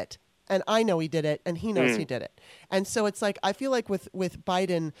he did it. And I know he did it, and he knows he did it. And so it's like, I feel like with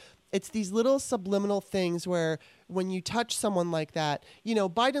Biden, it's these little subliminal things where when you touch someone like that,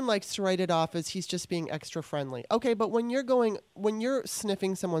 Biden likes to write it off as he's just being extra friendly. Okay, but when you're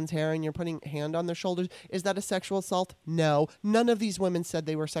sniffing someone's hair and you're putting a hand on their shoulders, is that a sexual assault? No. None of these women said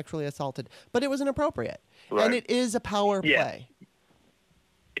they were sexually assaulted, but it was inappropriate. Right. And it is a power play.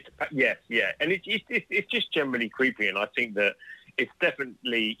 Yes, yeah. And it's just generally creepy, and I think that it's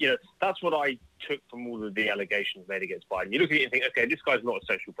definitely, that's what I took from all of the allegations made against Biden. You look at it and think, okay, this guy's not a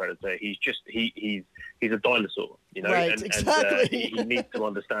sexual predator. He's just he's a dinosaur, Right, and, exactly. And he needs to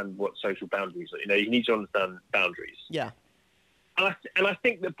understand what social boundaries are. He needs to understand boundaries. Yeah. And I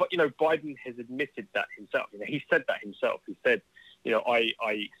think that Biden has admitted that himself. He said that himself. He said, I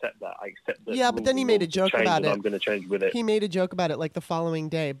accept that. I accept that. Yeah, but then he made a joke about it. I'm going to change with it. He made a joke about it like the following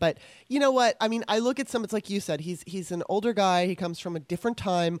day. But you know what? I mean, I look at it's like you said, he's an older guy. He comes from a different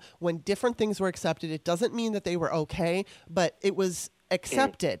time when different things were accepted. It doesn't mean that they were okay, but it was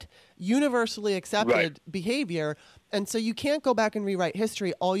accepted, universally accepted behavior. And so you can't go back and rewrite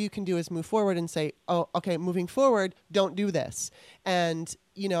history. All you can do is move forward and say, oh, okay, moving forward, don't do this. And,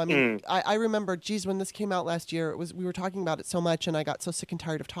 I remember, when this came out last year, we were talking about it so much and I got so sick and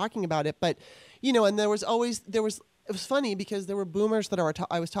tired of talking about it. But, and it was funny because there were boomers that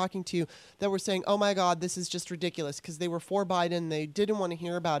I was talking to that were saying, oh my God, this is just ridiculous, because they were for Biden. They didn't want to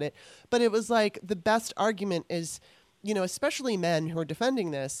hear about it. But it was like the best argument is, especially men who are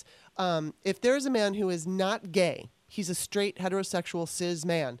defending this, if there's a man who is not gay, he's a straight heterosexual cis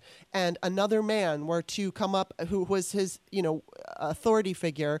man, and another man were to come up who was his, authority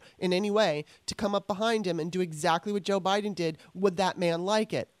figure in any way, to come up behind him and do exactly what Joe Biden did, would that man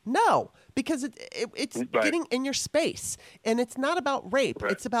like it? No, because it's getting in your space, and it's not about rape.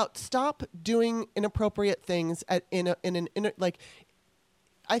 Right. It's about stop doing inappropriate things I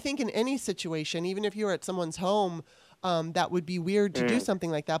think in any situation, even if you're at someone's home, that would be weird to do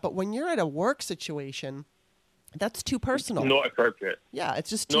something like that. But when you're at a work situation, that's too personal. Not appropriate. Yeah, it's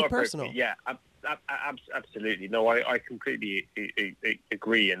just too personal. Yeah, absolutely. No, I completely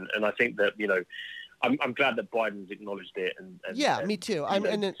agree, and I think that I'm glad that Biden's acknowledged it. And me too.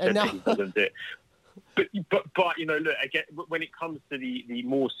 And now he doesn't do it. But look, again, when it comes to the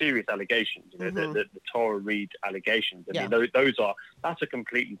more serious allegations, the Tara Reid allegations, I mean, that's a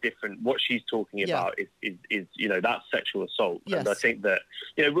completely different. What she's talking about is that's sexual assault. Yes. And I think that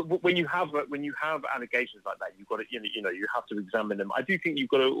when you have allegations like that, you've got to you have to examine them. I do think you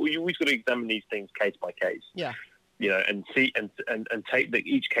always got to examine these things case by case. Yeah. and see and take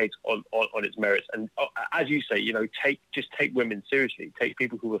each case on its merits. And as you say, take women seriously. Take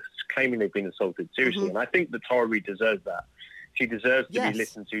people who are claiming they've been assaulted seriously. And I think that Tara Reid deserves that. She deserves to be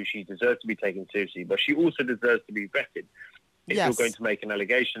listened to. She deserves to be taken seriously. But she also deserves to be vetted if you're going to make an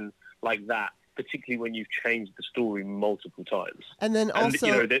allegation like that, particularly when you've changed the story multiple times. And then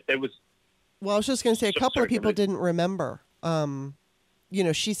also, there was. Well, I was just going to say a couple of people didn't remember.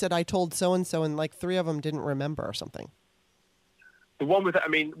 She said, I told so-and-so, and like 3 of them didn't remember or something. The one with,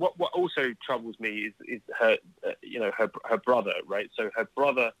 what also troubles me is her, her brother, right? So her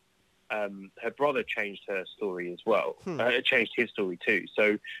brother changed her story as well. Changed his story too.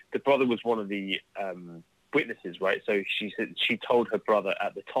 So the brother was one of the witnesses, right? So she said she told her brother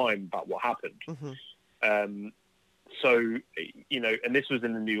at the time about what happened. Mm-hmm. So, and this was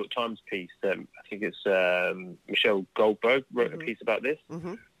in the New York Times piece. I think it's Michelle Goldberg wrote a piece about this.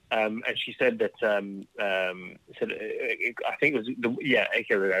 Mm-hmm. And she said that, I think it was,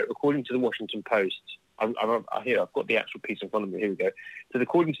 here we go. According to the Washington Post, I've got the actual piece in front of me. Here we go. So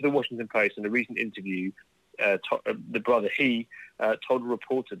according to the Washington Post, in a recent interview, the brother, told a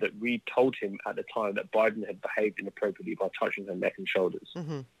reporter that Reid told him at the time that Biden had behaved inappropriately by touching her neck and shoulders.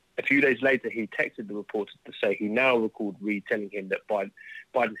 Mm-hmm. A few days later, he texted the reporter to say he now recalled Reid telling him that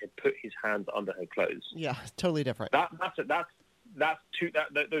Biden had put his hands under her clothes. Yeah, totally different. Those are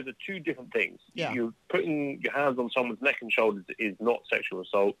two different things. Yeah. You're putting your hands on someone's neck and shoulders is not sexual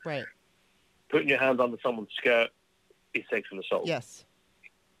assault. Right. Putting your hands under someone's skirt is sexual assault. Yes.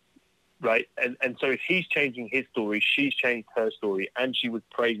 Right, and so if he's changing his story, she's changed her story, and she was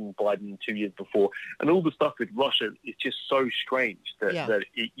praising Biden 2 years before, and all the stuff with Russia is just so strange that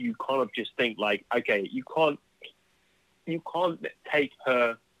you kind of just think like, okay, you can't take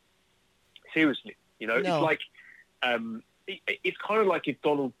her seriously. No. It's like it's kind of like if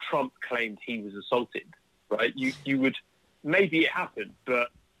Donald Trump claimed he was assaulted, right? You would, maybe it happened, but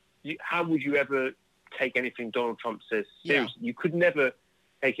how would you ever take anything Donald Trump says seriously? You could never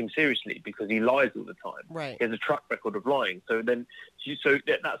take him seriously because he lies all the time. Right. He has a track record of lying. So that's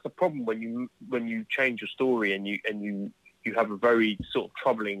the problem when you change your story and you have a very sort of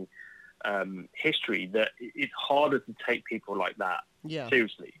troubling history, that it's harder to take people like that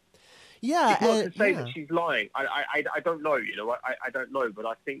seriously. Yeah, it's not to say that she's lying. I don't know. I don't know, but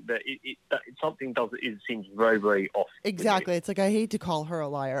I think that that something seems very, very off. Exactly. It's like, I hate to call her a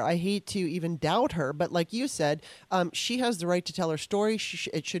liar. I hate to even doubt her. But like you said, she has the right to tell her story.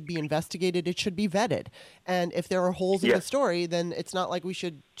 It should be investigated. It should be vetted. And if there are holes in the story, then it's not like we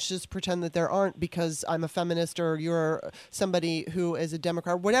should just pretend that there aren't because I'm a feminist or you're somebody who is a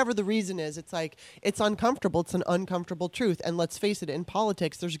Democrat. Whatever the reason is, it's like, it's uncomfortable. It's an uncomfortable truth. And let's face it, in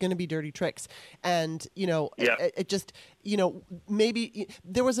politics, there's going to be dirty tricks. And, it just, maybe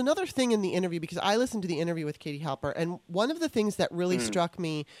there was another thing in the interview, because I listened to the interview with Katie Halper, and one of the things that really struck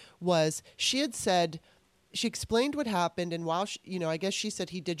me was she had said, she explained what happened, and while I guess she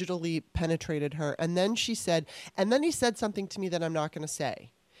said he digitally penetrated her, and then she said, and then he said something to me that I'm not going to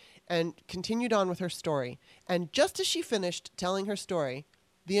say, and continued on with her story. And just as she finished telling her story,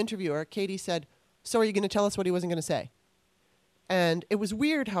 the interviewer, Katie, said, "So are you going to tell us what he wasn't going to say?" And it was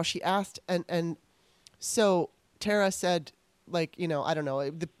weird how she asked, and so Tara said, like, I don't know,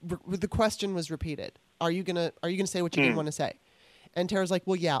 the question was repeated. Are you gonna say what you didn't want to say? And Tara's like,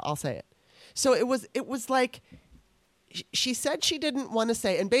 well, yeah, I'll say it. So it was like, she said she didn't want to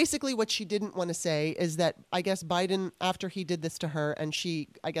say, and basically what she didn't want to say is that, I guess Biden, after he did this to her, and she,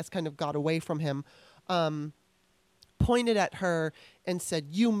 I guess, kind of got away from him, pointed at her and said,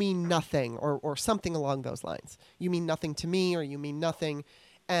 "You mean nothing," or something along those lines. "You mean nothing to me," or "You mean nothing."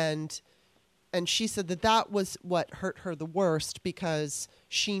 And she said that was what hurt her the worst, because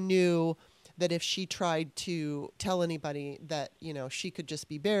she knew that if she tried to tell anybody that, she could just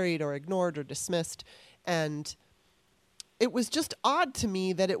be buried or ignored or dismissed. And it was just odd to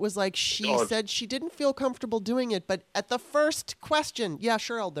me that it was like she said she didn't feel comfortable doing it, but at the first question, yeah,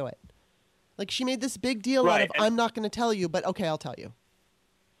 sure, I'll do it. Like, she made this big deal out of, I'm not going to tell you, but okay, I'll tell you.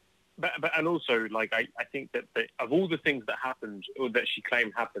 But and also, like, I think that of all the things that happened, or that she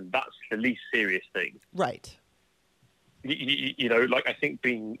claimed happened, that's the least serious thing. Right. Like, I think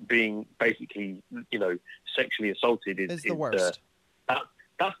being basically, sexually assaulted is the worst.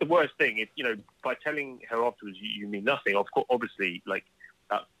 That's the worst thing. If, by telling her afterwards, you mean nothing, of course, obviously, like,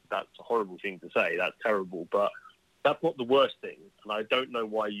 that's a horrible thing to say. That's terrible. But that's not the worst thing. And I don't know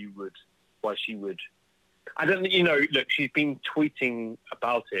why she would. I don't, look, she's been tweeting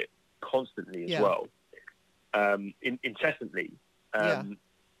about it constantly as well, incessantly. And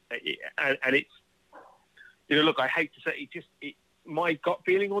it's, look, I hate to say it, my gut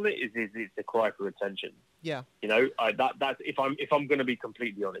feeling on it is it's a cry for attention. Yeah. You know, that's if I'm going to be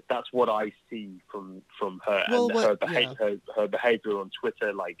completely honest, that's what I see from her, Well, and her behavior on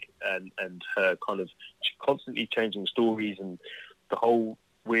Twitter, like, and her kind of constantly changing stories, and the whole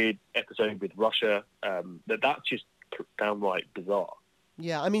weird episode with Russia. That's just downright bizarre.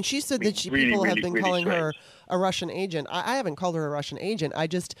 Yeah, I mean, she said that people have been calling her a Russian agent. I haven't called her a Russian agent. I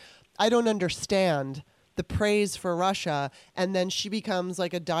don't understand the praise for Russia, and then she becomes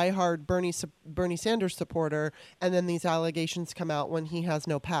like a diehard Bernie Sanders supporter, and then these allegations come out when he has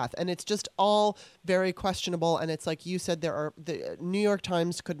no path, and it's just all very questionable. And it's like you said, the New York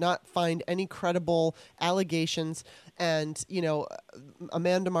Times could not find any credible allegations, and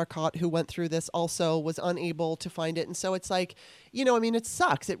Amanda Marcotte, who went through this, also was unable to find it, and so it's like, I mean, it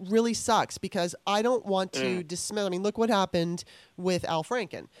sucks. It really sucks, because I don't want to dismiss. I mean, look what happened with Al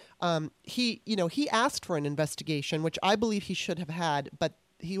Franken. He asked for an investigation, which I believe he should have had, but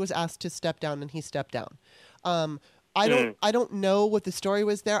he was asked to step down, and he stepped down. I don't know what the story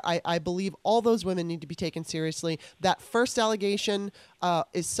was there. I believe all those women need to be taken seriously. That first allegation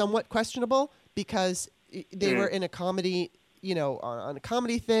is somewhat questionable, because they were in a comedy, on a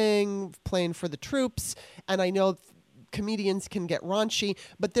comedy thing, playing for the troops, and I know comedians can get raunchy,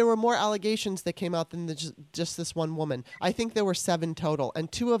 but there were more allegations that came out than just this one woman. I think there were 7 total, and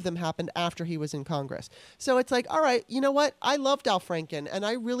 2 of them happened after he was in Congress. So it's like, all right, you know what? I loved Al Franken, and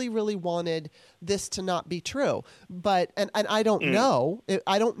I really, really wanted this to not be true. But and I don't know.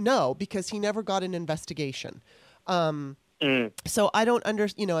 I don't know, because he never got an investigation. So I don't I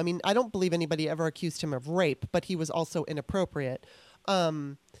mean, I don't believe anybody ever accused him of rape, but he was also inappropriate. I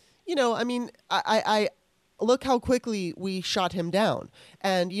mean, I look how quickly we shot him down.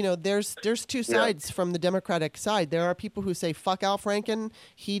 And, there's 2 sides from the Democratic side. There are people who say, fuck Al Franken,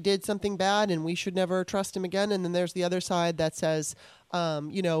 he did something bad and we should never trust him again. And then there's the other side that says,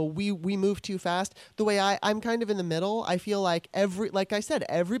 we move too fast. The way I'm kind of in the middle. I feel like like I said,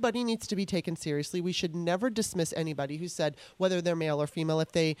 everybody needs to be taken seriously. We should never dismiss anybody who said, whether they're male or female,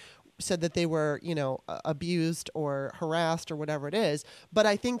 if they said that they were, abused or harassed or whatever it is. But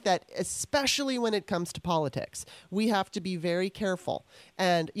I think that especially when it comes to politics, we have to be very careful.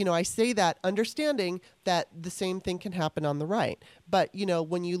 And, I say that understanding that the same thing can happen on the right. But,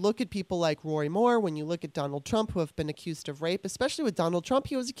 when you look at people like Roy Moore, when you look at Donald Trump, who have been accused of rape, especially with Donald Trump,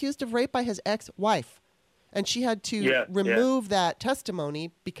 he was accused of rape by his ex-wife. And she had to remove that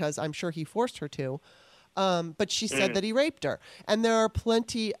testimony, because I'm sure he forced her to. But she said that he raped her. And there are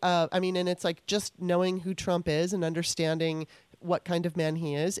plenty of, and it's like just knowing who Trump is and understanding what kind of man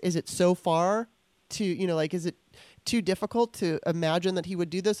he is it so far to, is it too difficult to imagine that he would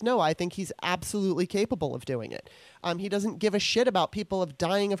do this? No, I think he's absolutely capable of doing it. He doesn't give a shit about people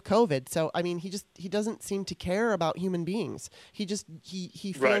dying of COVID. So, he doesn't seem to care about human beings. He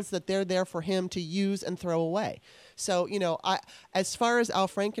feels that they're there for him to use and throw away. So, as far as Al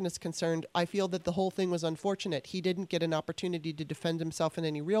Franken is concerned, I feel that the whole thing was unfortunate. He didn't get an opportunity to defend himself in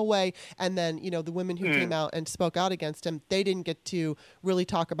any real way. And then, the women who came out and spoke out against him, they didn't get to really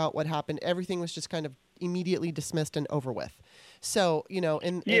talk about what happened. Everything was just kind of immediately dismissed and over with. So,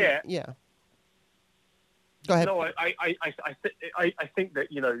 Go ahead. No, I think that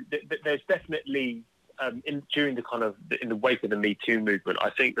there's definitely during in the wake of the Me Too movement, I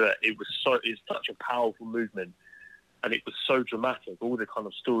think that it's such a powerful movement, and it was so dramatic. All the kind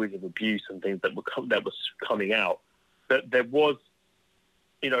of stories of abuse and things that was coming out, that there was,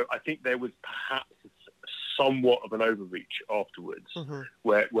 I think there was perhaps somewhat of an overreach afterwards,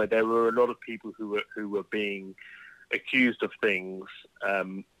 where there were a lot of people who were being accused of things,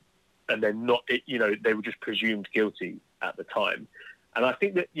 and then they were just presumed guilty at the time. And I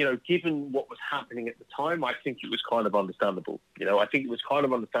think that, given what was happening at the time, I think it was kind of understandable. I think it was kind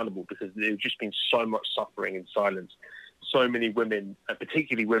of understandable, because there had just been so much suffering in silence. So many women,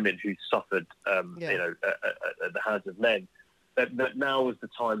 particularly women who suffered, at the hands of men, that now was the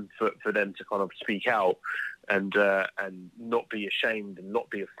time for them to kind of speak out and not be ashamed and not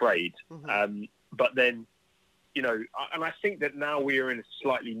be afraid. But then, and I think that now we are in a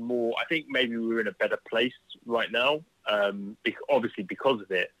slightly more, I think maybe we're in a better place right now, obviously because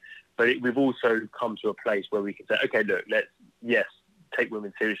of it. But we've also come to a place where we can say, okay, look, let's take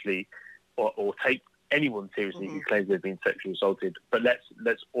women seriously, or take anyone seriously who claims they've been sexually assaulted. But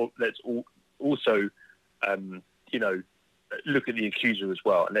let's also, look at the accuser as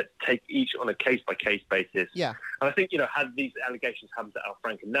well, and let's take each on a case-by-case basis. Yeah. And I think, had these allegations happened to Al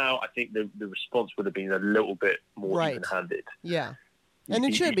Franken now, I think the response would have been a little bit more even-handed. Yeah. And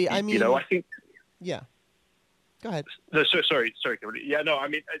it should be. I think... Yeah. Go ahead. No, sorry, Kevin. Yeah, no,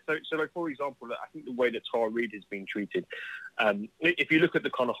 so like, for example, I think the way that Tara Reid has been treated, If you look at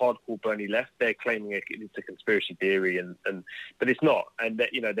the kind of hardcore Bernie left, they're claiming it's a conspiracy theory, but it's not. And that,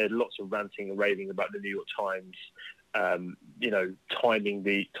 there's lots of ranting and raving about the New York Times, timing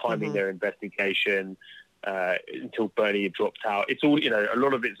their investigation until Bernie had dropped out. It's all, a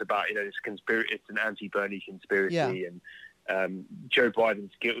lot of it's about, it's it's an anti-Bernie conspiracy, and Joe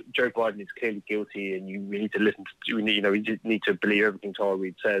Biden is clearly guilty, and we need to listen to, we need to believe everything Tara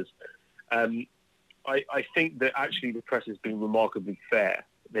Reid says. I think that actually the press has been remarkably fair.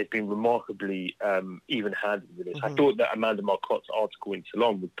 They've been remarkably even-handed with this. I thought that Amanda Marcotte's article in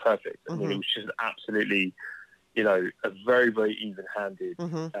Salon was perfect. I mean, it was just absolutely, a very, very even-handed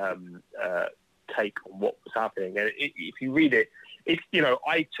take on what was happening. And if you read it,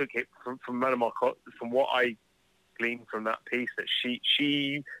 I took it from Amanda Marcotte, from what I gleaned from that piece, that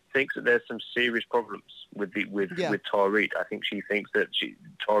she thinks that there's some serious problems with Tara Reid. I think she thinks that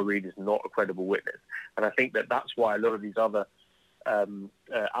Tara Reid is not a credible witness, and I think that that's why a lot of these other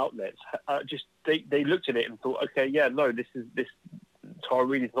outlets just they looked at it and thought, okay, yeah, no, this Tara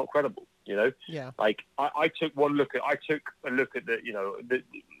Reid is not credible. Like I took a look at the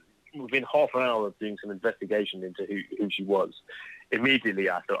within half an hour of doing some investigation into who she was. Immediately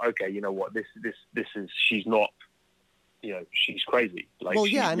I thought, okay, you know what, this is, she's not. She's crazy. Like, well,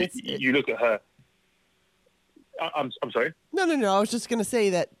 yeah, and you look at her. I'm sorry. No. I was just going to say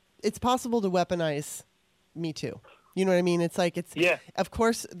that it's possible to weaponize Me Too. You know what I mean? It's like Of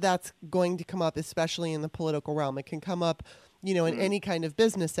course, that's going to come up, especially in the political realm. It can come up, in any kind of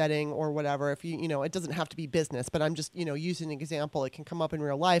business setting or whatever. If it doesn't have to be business, but I'm just, using an example. It can come up in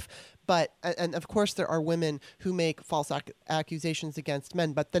real life. But, and of course, there are women who make false accusations against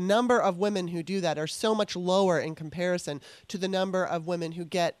men. But the number of women who do that are so much lower in comparison to the number of women who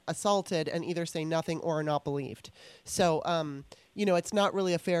get assaulted and either say nothing or are not believed. So, it's not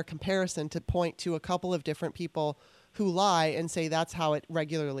really a fair comparison to point to a couple of different people who lie and say that's how it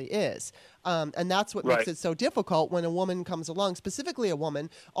regularly is. And that's what makes it so difficult when a woman comes along, specifically a woman.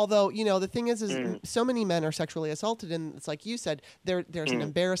 Although, the thing is so many men are sexually assaulted, and it's like you said, there's an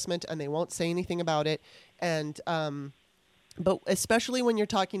embarrassment and they won't say anything about it. And, but especially when you're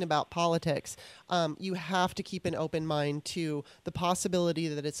talking about politics, you have to keep an open mind to the possibility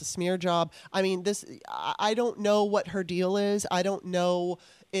that it's a smear job. I mean, I don't know what her deal is. I don't know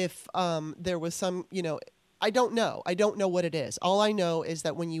if there was some, I don't know. I don't know what it is. All I know is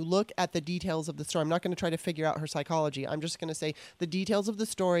that when you look at the details of the story, I'm not going to try to figure out her psychology. I'm just going to say the details of the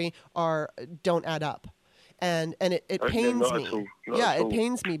story don't add up. And it pains me. It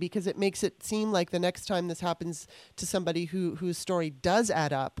pains me because it makes it seem like the next time this happens to somebody whose story does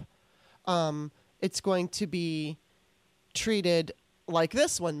add up, it's going to be treated like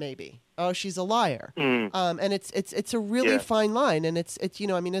this one maybe. Oh, she's a liar. And it's a really fine line. And it's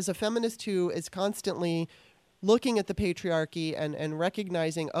as a feminist who is constantly looking at the patriarchy and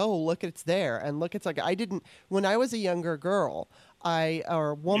recognizing, oh, look, it's there. And look, it's like, when I was a younger girl, I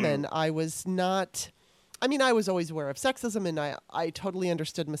was not, I was always aware of sexism and I totally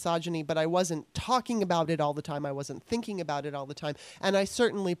understood misogyny, but I wasn't talking about it all the time. I wasn't thinking about it all the time. And I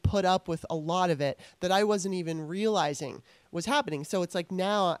certainly put up with a lot of it that I wasn't even realizing was happening. So it's like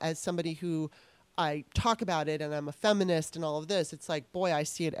now, as somebody who I talk about it and I'm a feminist and all of this, it's like, boy, I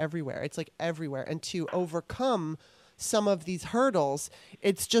see it everywhere. It's like everywhere. And to overcome some of these hurdles,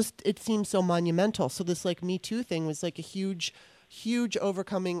 it seems so monumental. So this like Me Too thing was like a huge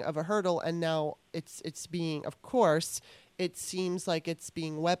overcoming of a hurdle. And now it's being, of course, it seems like it's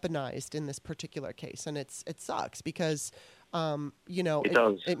being weaponized in this particular case. And it sucks because,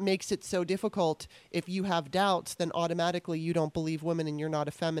 it makes it so difficult. If you have doubts, then automatically you don't believe women and you're not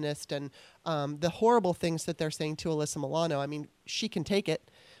a feminist. And the horrible things that they're saying to Alyssa Milano, she can take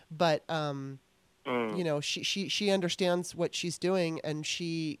it, but, she understands what she's doing and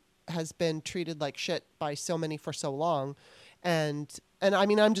she has been treated like shit by so many for so long. And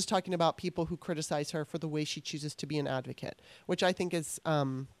I'm just talking about people who criticize her for the way she chooses to be an advocate, which I think is,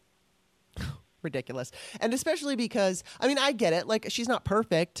 ridiculous. And especially because, I get it. Like, she's not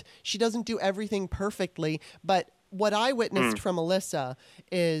perfect. She doesn't do everything perfectly. But what I witnessed from Alyssa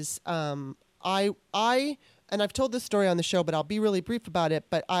is and I've told this story on the show, but I'll be really brief about it.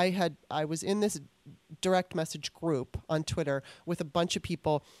 But I was in this direct message group on Twitter with a bunch of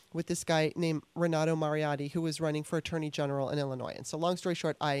people with this guy named Renato Mariotti, who was running for attorney general in Illinois. And so long story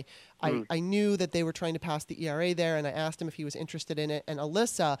short, I knew that they were trying to pass the ERA there, and I asked him if he was interested in it. And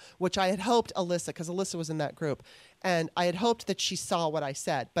Alyssa, which I had hoped because Alyssa was in that group, and I had hoped that she saw what I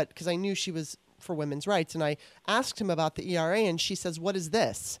said, but because I knew she was for women's rights. And I asked him about the ERA, and she says, "What is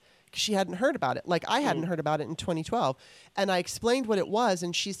this?" She hadn't heard about it. Like I hadn't heard about it in 2012. And I explained what it was.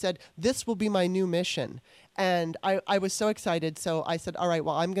 And she said, "This will be my new mission." And I was so excited. So I said, all right,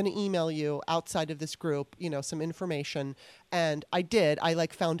 well, I'm going to email you outside of this group, some information. And I did. I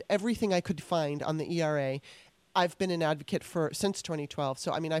found everything I could find on the ERA. I've been an advocate since 2012.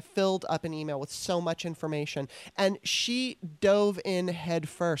 So, I filled up an email with so much information, and she dove in head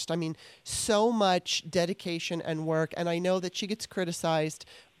first. So much dedication and work. And I know that she gets criticized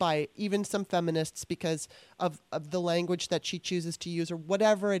by even some feminists because of the language that she chooses to use or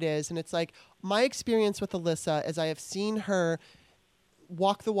whatever it is. And it's like, my experience with Alyssa is I have seen her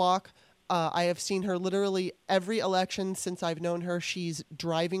walk the walk. I have seen her literally every election since I've known her. She's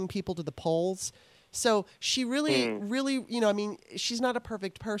driving people to the polls. So she really, she's not a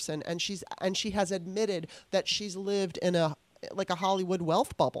perfect person, and she has admitted that she's lived in a Hollywood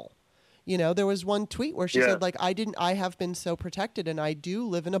wealth bubble. There was one tweet where she said, I have been so protected, and I do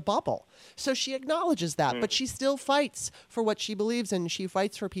live in a bubble. So she acknowledges that, but she still fights for what she believes in. She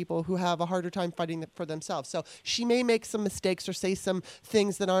fights for people who have a harder time fighting for themselves. So she may make some mistakes or say some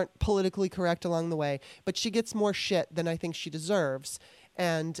things that aren't politically correct along the way, but she gets more shit than I think she deserves.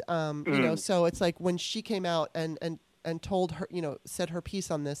 And, so it's like when she came out and told her, said her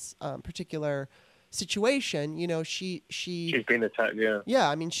piece on this particular situation, she's been attacked. Yeah.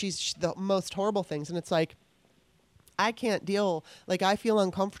 Yeah. She's the most horrible things. And it's like, I can't deal, I feel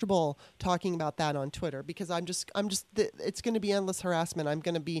uncomfortable talking about that on Twitter because it's going to be endless harassment. I'm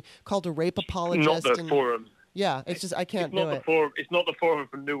going to be called a rape apologist. Not the forum. Yeah, it's just I can't do it. It's not the forum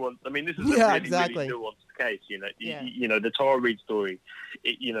for nuance. This is a really nuanced case. The Tara Reid story.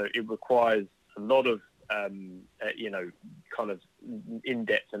 It requires a lot of kind of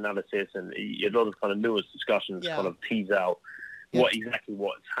in-depth analysis and a lot of kind of nuanced discussions to kind of tease out what's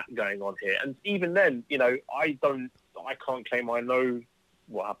going on here. And even then, I can't claim I know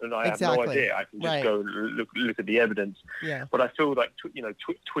what happened. I have no idea. I can just go look at the evidence. Yeah. But I feel like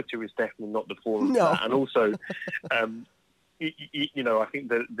Twitter is definitely not the forum for that. And also, I think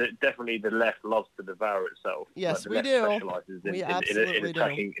that definitely the left loves to devour itself. Yes, we do. Specializes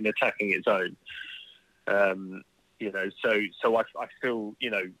in attacking its own. So I feel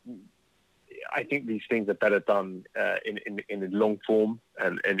I think these things are better done in a long form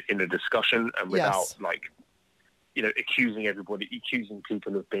and in a discussion and without accusing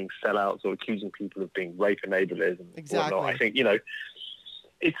people of being sellouts or accusing people of being rape enablers and whatnot. I think,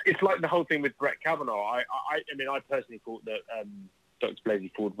 it's like the whole thing with Brett Kavanaugh. I personally thought that Dr.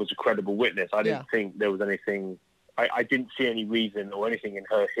 Blasey Ford was a credible witness. I didn't think there was anything, I didn't see any reason or anything in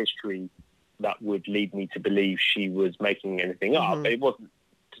her history that would lead me to believe she was making anything up. It wasn't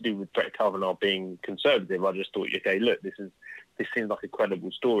to do with Brett Kavanaugh being conservative. I just thought, okay, look, this seems like a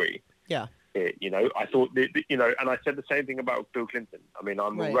credible story. Yeah. I thought, and I said the same thing about Bill Clinton. I'm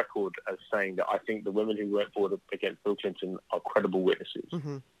on record as saying that I think the women who went forward against Bill Clinton are credible witnesses.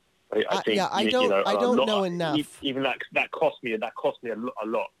 I think, I don't know enough. Even that cost me a lot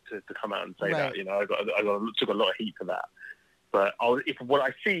to come out and say that. I took a lot of heat for that. But what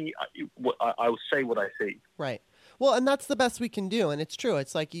I see, I will say what I see. Right. Well, and that's the best we can do. And it's true.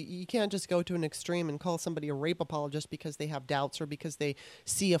 It's like you can't just go to an extreme and call somebody a rape apologist because they have doubts or because they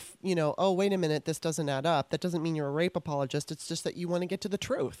see oh, wait a minute, this doesn't add up. That doesn't mean you're a rape apologist. It's just that you want to get to the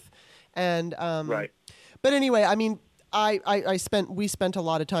truth. And right. But anyway, we spent a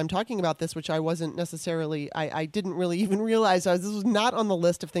lot of time talking about this, which I wasn't necessarily, I didn't really even realize this was not on the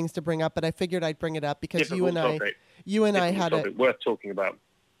list of things to bring up, but I figured I'd bring it up because you and I had a worth talking about.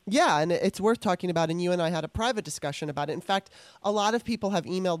 Yeah, and it's worth talking about, and you and I had a private discussion about it. In fact, a lot of people have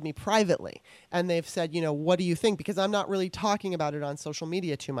emailed me privately, and they've said, what do you think? Because I'm not really talking about it on social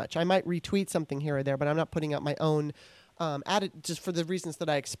media too much. I might retweet something here or there, but I'm not putting out my own just for the reasons that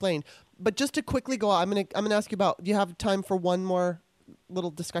I explained. But just to quickly go on, I'm gonna ask you about, do you have time for one more little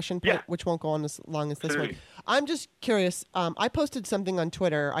discussion point, which won't go on as long as this one? I'm just curious. I posted something on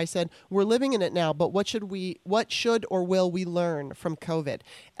Twitter. I said, we're living in it now, but what should or will we learn from COVID?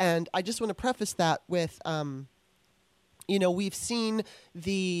 And I just want to preface that with, we've seen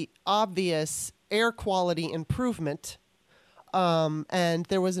the obvious air quality improvement. And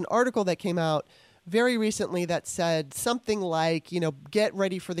there was an article that came out very recently that said something like, get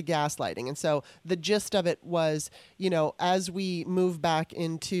ready for the gaslighting. And so the gist of it was, as we move back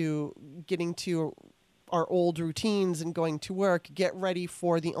into getting to our old routines and going to work, get ready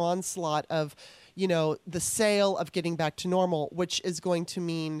for the onslaught of, the sale of getting back to normal, which is going to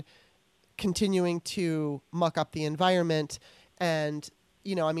mean continuing to muck up the environment. And,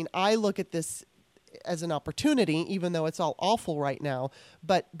 I look at this as an opportunity, even though it's all awful right now.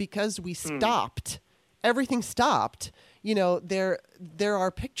 But because we stopped, everything stopped, there are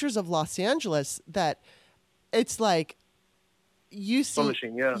pictures of Los Angeles that it's like, you see,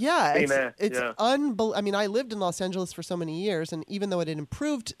 astonishing, yeah. yeah, Clean air, it's yeah. unbelievable. I mean, I lived in Los Angeles for so many years, and even though it had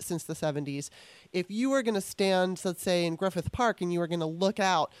improved since the 70s, if you were going to stand, let's say, in Griffith Park, and you were going to look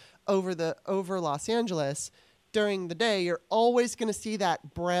out over Los Angeles during the day, you're always going to see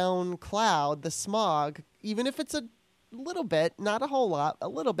that brown cloud, the smog, even if it's a little bit, not a whole lot, a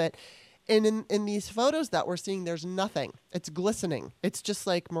little bit. And in these photos that we're seeing, there's nothing. It's glistening. It's just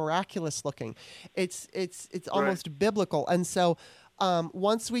like miraculous looking. It's almost biblical. And so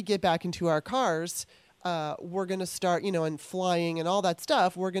once we get back into our cars, we're going to start, and flying and all that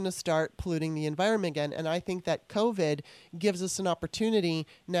stuff, we're going to start polluting the environment again. And I think that COVID gives us an opportunity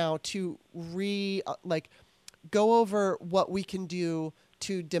now to go over what we can do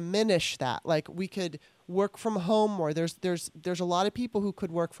to diminish that. Like, we could work from home more. There's a lot of people who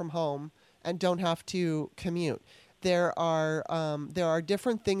could work from home and don't have to commute. There are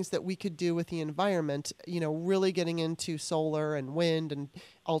different things that we could do with the environment, really getting into solar and wind and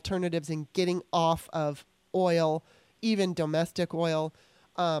alternatives and getting off of oil, even domestic oil.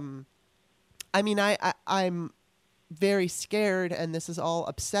 I'm very scared, and this is all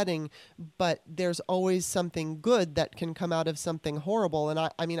upsetting, but there's always something good that can come out of something horrible. And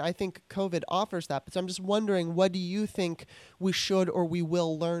I think COVID offers that. But so I'm just wondering, what do you think we should or we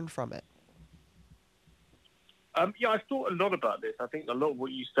will learn from it? I've thought a lot about this. I think a lot of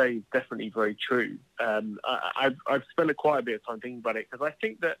what you say is definitely very true. I've spent quite a bit of time thinking about it, because I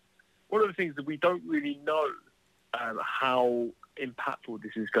think that one of the things that we don't really know how impactful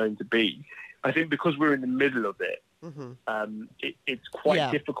this is going to be. I think because we're in the middle of it, it's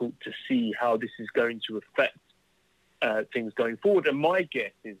quite difficult to see how this is going to affect things going forward. And my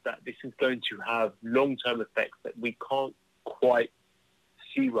guess is that this is going to have long-term effects that we can't quite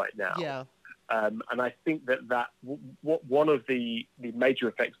see right now. Yeah. And I think that one of the major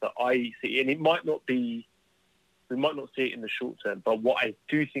effects that I see, and we might not see it in the short term, but what I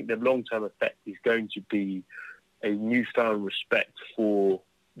do think the long-term effect is going to be a newfound respect for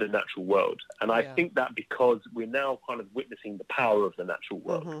the natural world. And I think that because we're now kind of witnessing the power of the natural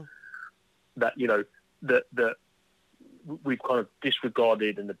world, that, that we've kind of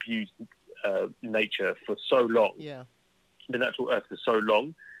disregarded and abused nature for so long, the natural earth for so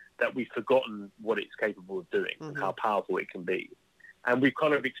long, that we've forgotten what it's capable of doing and how powerful it can be. And we're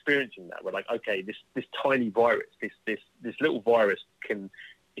kind of experiencing that. We're like, okay, this tiny virus, this little virus can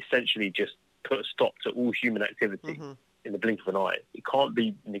essentially just put a stop to all human activity in the blink of an eye. It can't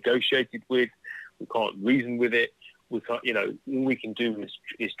be negotiated with. We can't reason with it. We can't, all we can do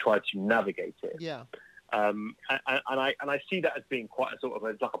is try to navigate it. Yeah. And I see that as being quite a sort of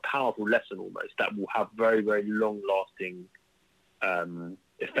like a powerful lesson almost that will have very, very long-lasting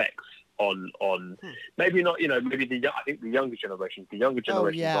effects on maybe not, maybe I think the younger generations aren't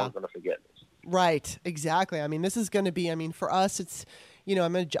going to forget this. Right. Exactly. I mean, this is going to be, for us, it's,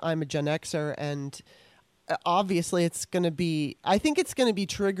 I'm a Gen Xer, and obviously it's going to be, I think it's going to be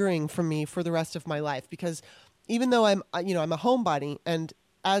triggering for me for the rest of my life, because even though I'm a homebody, and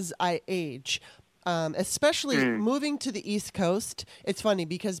as I age, especially moving to the East Coast, it's funny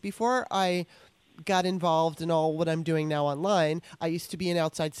because before I got involved in all what I'm doing now online, I used to be an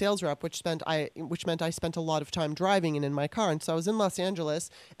outside sales rep, which meant I spent a lot of time driving and in my car. And so I was in Los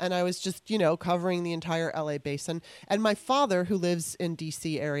Angeles, and I was just, covering the entire LA basin. And my father, who lives in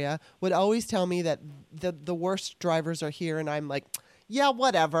DC area, would always tell me that the worst drivers are here. And I'm like, yeah,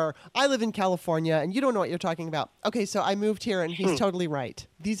 whatever. I live in California, and you don't know what you're talking about. Okay, so I moved here, and he's totally right.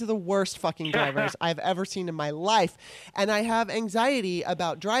 These are the worst fucking drivers I've ever seen in my life. And I have anxiety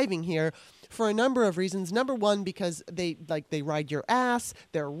about driving here for a number of reasons. Number one, because they ride your ass,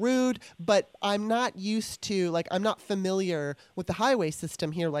 they're rude, but I'm not used to, I'm not familiar with the highway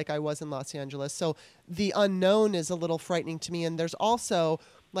system here like I was in Los Angeles. So the unknown is a little frightening to me. And there's also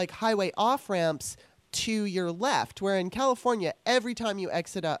highway off-ramps to your left, where in California, every time you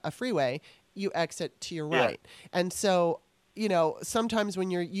exit a freeway, you exit to your right. And so, sometimes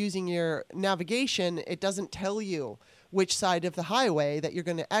when you're using your navigation, it doesn't tell you which side of the highway that you're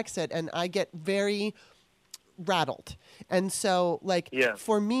going to exit, and I get very rattled. And so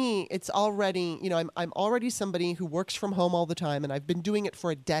for me, it's already, I'm already somebody who works from home all the time, and I've been doing it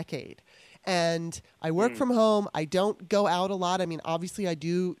for a decade. And I work from home. I don't go out a lot. I mean, obviously I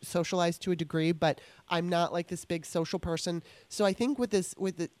do socialize to a degree, but I'm not like this big social person. So I think what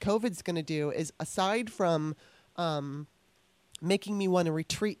COVID's going to do is, aside from making me want to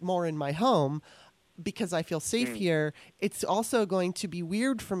retreat more in my home, because I feel safe here, it's also going to be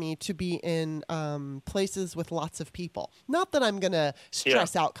weird for me to be in places with lots of people. Not that I'm going to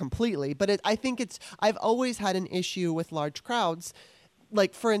stress out completely, but I think I've always had an issue with large crowds,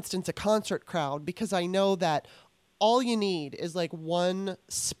 like, for instance, a concert crowd, because I know that all you need is like one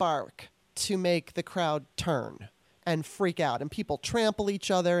spark to make the crowd turn and freak out, and people trample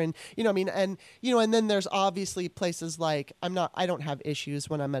each other, and and then there's obviously places like I don't have issues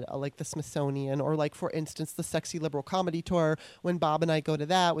when I'm at like the Smithsonian, or like, for instance, the Sexy Liberal Comedy Tour, when Bob and I go to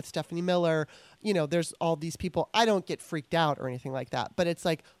that with Stephanie Miller. There's all these people. I don't get freaked out or anything like that, but it's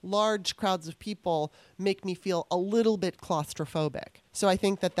like large crowds of people make me feel a little bit claustrophobic. So I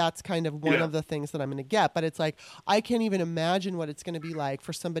think that that's kind of one of the things that I'm going to get, but it's like, I can't even imagine what it's going to be like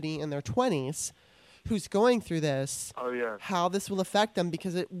for somebody in their 20s who's going through this, how this will affect them,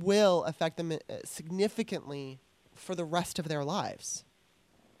 because it will affect them significantly for the rest of their lives.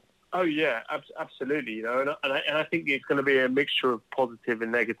 Oh yeah, absolutely. And I think it's going to be a mixture of positive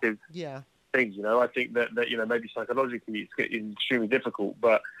and negative things. I think that maybe psychologically it's extremely difficult,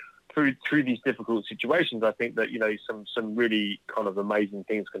 but through these difficult situations, I think that some really kind of amazing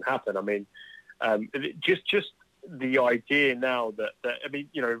things can happen. I mean, just the idea now that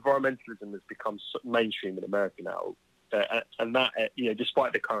environmentalism has become mainstream in America now, and that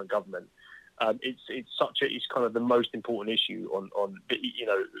despite the current government, it's kind of the most important issue on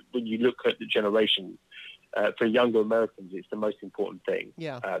when you look at the generation. For younger Americans, it's the most important thing.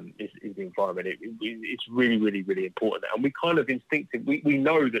 Is the environment. It's really, really, really important, and we kind of instinctively we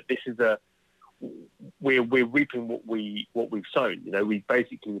know that this is we're reaping what we've sown. We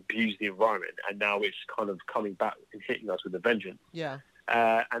basically abused the environment, and now it's kind of coming back and hitting us with a vengeance.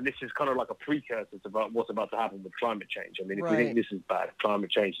 And this is kind of like a precursor to what's about to happen with climate change. I mean, if we think this is bad,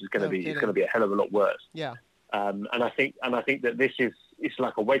 climate change is going to be a hell of a lot worse. And I think that it's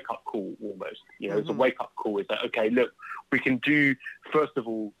like a wake up call almost. It's a wake up call. It's like, okay, look, we can do. First of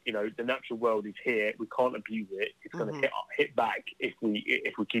all, the natural world is here. We can't abuse it. It's going to hit back if we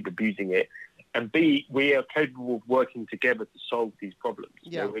keep abusing it. And B, we are capable of working together to solve these problems.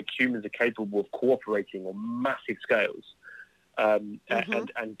 Humans are capable of cooperating on massive scales, and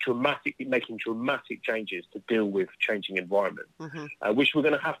making dramatic changes to deal with changing environment, which we're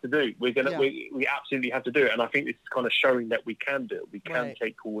going to have to do. We absolutely have to do it. And I think this is kind of showing that we can do it. We can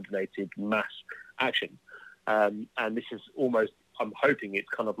take coordinated mass action. And this is almost, I'm hoping it's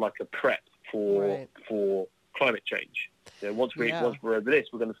kind of like a prep for climate change. Once we're over this,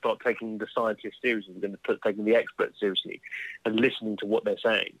 we're going to start taking the scientists seriously. We're going to start taking the experts seriously, and listening to what they're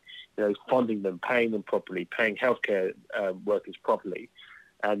saying. Funding them, paying them properly, paying healthcare workers properly,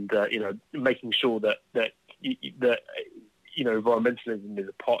 and making sure that environmentalism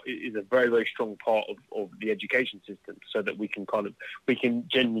is a very, very strong part of the education system, so that we can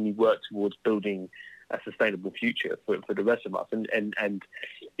genuinely work towards building a sustainable future for the rest of us. And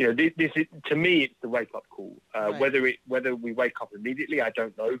this is, to me, it's the wake up call. Whether we wake up immediately, I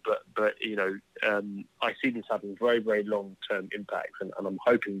don't know, but I see this having very, very long term impacts, and I'm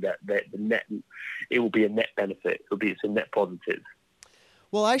hoping that it will be a net benefit. It's a net positive.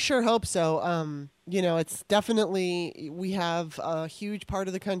 Well, I sure hope so. It's definitely, we have a huge part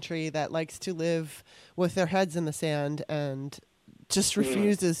of the country that likes to live with their heads in the sand and just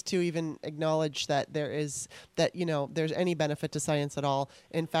refuses to even acknowledge that there's any benefit to science at all.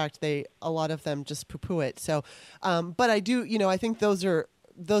 In fact, a lot of them just poo-poo it. So, but I do, I think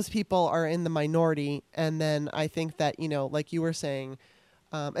those people are in the minority. And then I think that, like you were saying,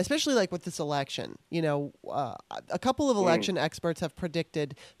 especially like with this election, a couple of election experts have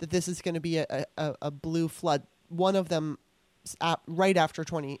predicted that this is going to be a blue flood. One of them right after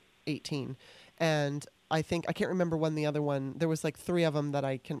 2018. And I can't remember when the other one, there was like three of them that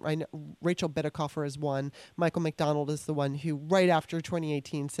I know Rachel Bitterkoffer is one. Michael McDonald is the one who right after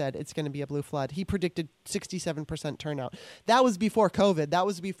 2018 said it's going to be a blue flood. He predicted 67% turnout. That was before COVID. That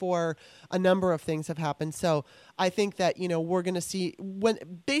was before a number of things have happened. So I think that, we're going to see when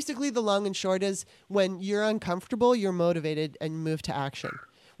basically the long and short is when you're uncomfortable, you're motivated and move to action.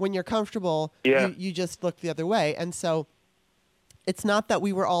 When you're comfortable, you just look the other way. And so it's not that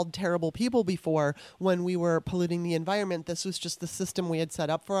we were all terrible people before when we were polluting the environment. This was just the system we had set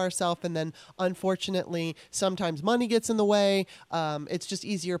up for ourselves. And then, unfortunately, sometimes money gets in the way. It's just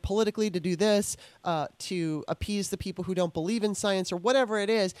easier politically to do this, to appease the people who don't believe in science or whatever it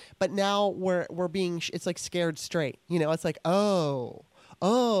is. But now we're being, it's like scared straight. It's like, oh,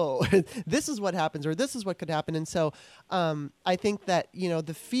 this is what happens, or this is what could happen. And so I think that,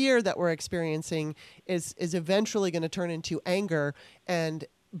 the fear that we're experiencing is eventually going to turn into anger, and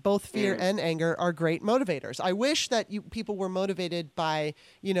both fear and anger are great motivators. I wish that people were motivated by,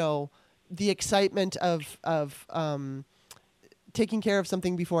 the excitement of taking care of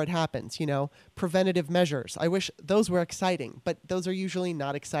something before it happens, preventative measures. I wish those were exciting, but those are usually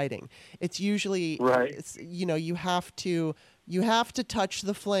not exciting. It's usually, it's, you have to touch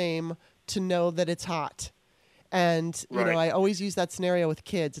the flame to know that it's hot. And, you know, Right. I always use that scenario with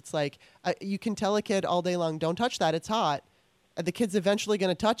kids. It's like you can tell a kid all day long, don't touch that, it's hot. And the kid's eventually going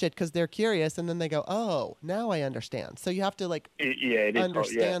to touch it because they're curious, and then they go, oh, now I understand. So you have to, like, It is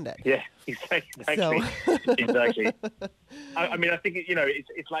understand hot, it. yeah. Exactly. So Exactly. I mean, I think, you know,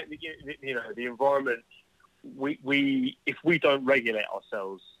 it's like, you know, the environment, we if we don't regulate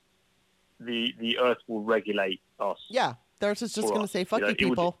ourselves, the earth will regulate us. Yeah. The earth is just going to say, fuck you,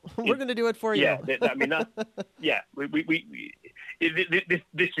 people. We're going to do it for you. Yeah, I mean, yeah,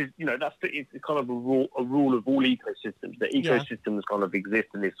 this is, you know, it's kind of a rule of all ecosystems. The ecosystems kind of exist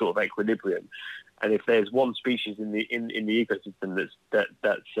in this sort of equilibrium, and if there's one species in the ecosystem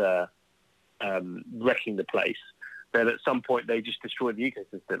that's wrecking the place, then at some point they just destroy the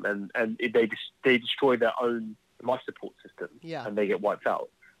ecosystem, and they destroy their own life support system, and they get wiped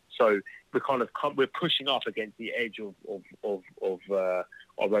out. So we're pushing up against the edge of our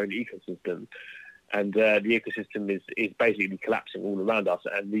own ecosystem, and the ecosystem is basically collapsing all around us.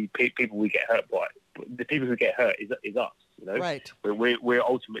 And the people we get hurt by, the people who get hurt is us. You know, right? We're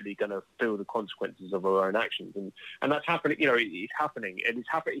ultimately going to feel the consequences of our own actions, and that's happening. You know, it's happening, and it's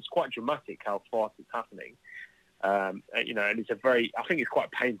happening. It's quite dramatic how fast it's happening. You know, and I think it's quite a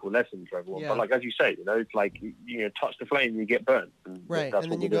painful lesson for everyone. But like, as you say, you know, it's like, you know, touch the flame and you get burned. And right. That's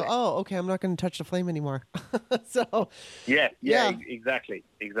and then what you go, oh, okay, I'm not going to touch the flame anymore. So yeah, exactly.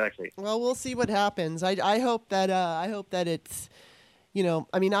 Well, we'll see what happens. I hope that it's, you know,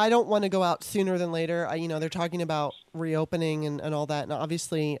 I mean, I don't want to go out sooner than later. You know, they're talking about reopening and all that. And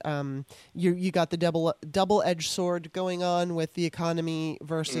obviously, you got the double-edged sword going on with the economy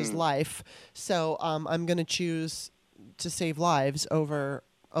versus life. So I'm going to choose to save lives over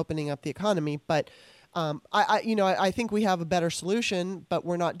opening up the economy. But I think we have a better solution, but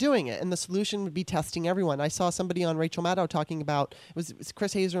we're not doing it. And the solution would be testing everyone. I saw somebody on Rachel Maddow talking about, it was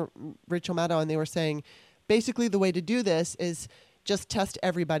Chris Hayes or Rachel Maddow, and they were saying, basically the way to do this is just test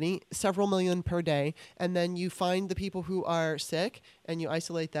everybody, several million per day, and then you find the people who are sick and you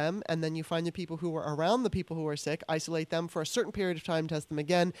isolate them, and then you find the people who are around the people who are sick, isolate them for a certain period of time, test them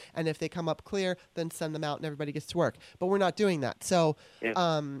again, and if they come up clear, then send them out and everybody gets to work. But we're not doing that. So,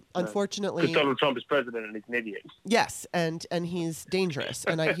 unfortunately... Because Donald Trump is president and he's an idiot. Yes, and he's dangerous.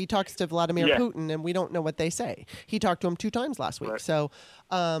 And he talks to Vladimir Putin, and we don't know what they say. He talked to him 2 times last week. Right. So,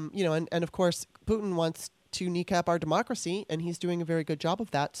 you know, and of course, Putin wants to kneecap our democracy, and he's doing a very good job of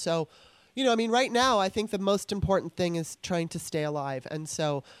that. So, you know, I mean, right now, I think the most important thing is trying to stay alive. And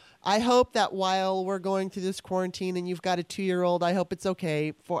so I hope that while we're going through this quarantine and you've got a 2-year-old, I hope it's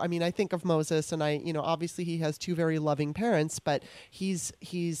okay I think of Moses, and obviously he has 2 very loving parents, but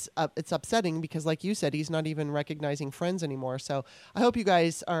it's upsetting because, like you said, he's not even recognizing friends anymore. So I hope you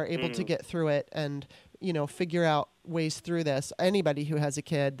guys are able to get through it and, you know, figure out ways through this. Anybody who has a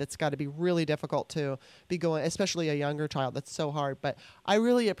kid, that's got to be really difficult to be going, especially a younger child. That's so hard. But I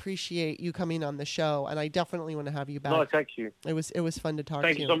really appreciate you coming on the show, and I definitely want to have you back. No, thank you. It was fun to talk to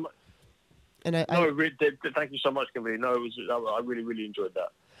you. Thank you so much. And thank you so much, Kimberly. No, I really, really enjoyed that.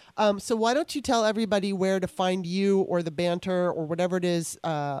 So why don't you tell everybody where to find you or the Banter or whatever it is,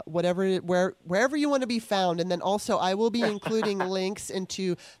 wherever you want to be found. And then also I will be including links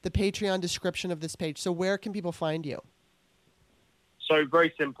into the Patreon description of this page. So where can people find you? So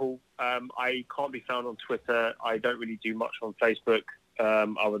very simple. I can't be found on Twitter. I don't really do much on Facebook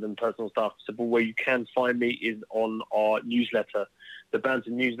other than personal stuff. So where you can find me is on our newsletter, the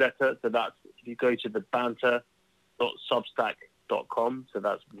Banter newsletter. So that's, if you go to the banter.substack.com, so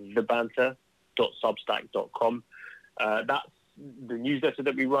that's thebanter.substack.com. That's the newsletter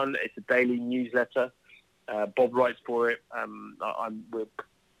that we run. It's a daily newsletter. Bob writes for it.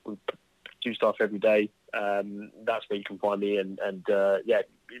 We do stuff every day. That's where you can find me. And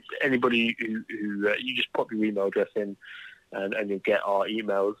anybody who you just pop your email address in, and you'll get our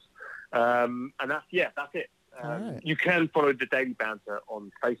emails. And that's it. Right. You can follow the Daily Banter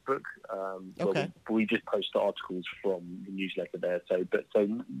on Facebook. We just post the articles from the newsletter there. So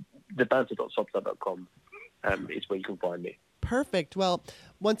thebanter.substack.com is where you can find me. Perfect. Well,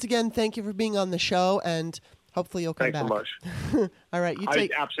 once again, thank you for being on the show, and hopefully you'll come back. Thanks so much. All right.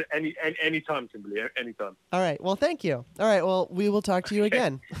 Absolutely. Anytime, Kimberly. Anytime. All right. Well, thank you. All right. Well, we will talk to you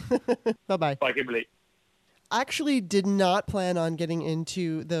again. Bye-bye. Bye, Kimberly. I actually did not plan on getting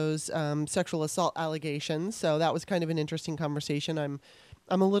into those sexual assault allegations, so that was kind of an interesting conversation. I'm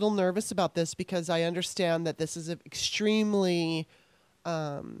a little nervous about this because I understand that this is an extremely,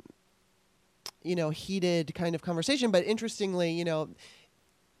 heated kind of conversation. But interestingly,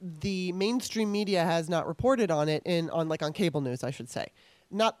 the mainstream media has not reported on it on cable news, I should say.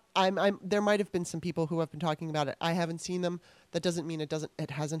 not there might have been some people who have been talking about it. I haven't seen them. That doesn't mean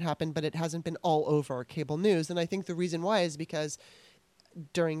it hasn't happened, but it hasn't been all over cable news. And I think the reason why is because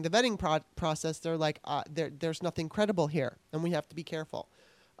during the vetting process, they're like, there's nothing credible here, and we have to be careful.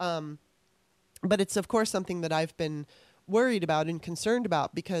 But it's, of course, something that I've been worried about and concerned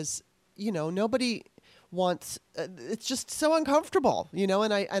about because, nobody wants, it's just so uncomfortable,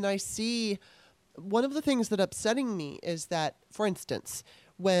 and I see one of the things that upsetting me is that, for instance,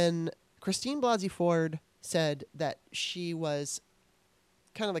 when Christine Blasey Ford said that she was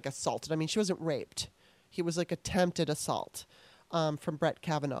kind of like assaulted, I mean, she wasn't raped. He was like attempted assault from Brett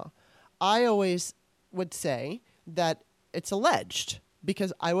Kavanaugh. I always would say that it's alleged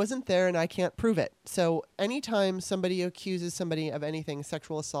because I wasn't there and I can't prove it. So anytime somebody accuses somebody of anything,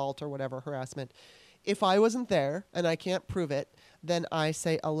 sexual assault or whatever, harassment, if I wasn't there and I can't prove it, then I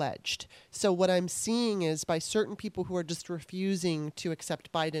say alleged. So what I'm seeing is by certain people who are just refusing to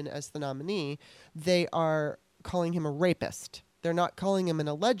accept Biden as the nominee, they are calling him a rapist. They're not calling him an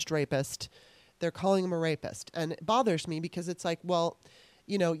alleged rapist. They're calling him a rapist. And it bothers me because it's like, well,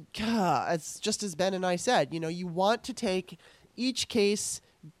 it's just as Ben and I said, you want to take each case,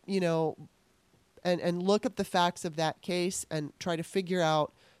 and look at the facts of that case and try to figure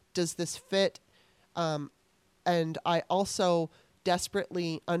out, does this fit? And I also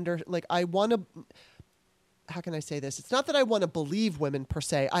desperately I want to, how can I say this? It's not that I want to believe women per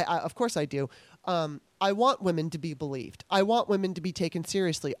se. I of course I do. I want women to be believed. I want women to be taken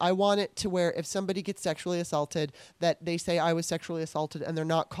seriously. I want it to where if somebody gets sexually assaulted, that they say I was sexually assaulted and they're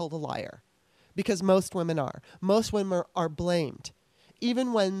not called a liar. Because most women are. Most women are blamed.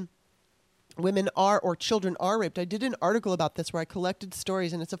 Even when women are or children are raped. I did an article about this where I collected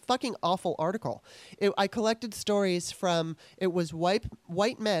stories, and it's a fucking awful article. I collected stories from, it was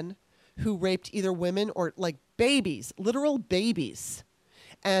white men who raped either women or like babies, literal babies.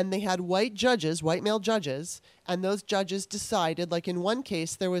 And they had white male judges, and those judges decided, like in one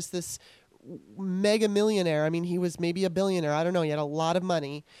case, there was this mega millionaire. I mean, he was maybe a billionaire. I don't know. He had a lot of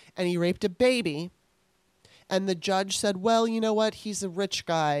money, and he raped a baby. And the judge said, well, you know what? He's a rich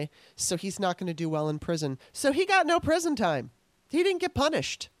guy, so he's not going to do well in prison. So he got no prison time. He didn't get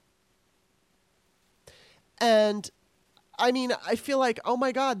punished. And I mean, I feel like, oh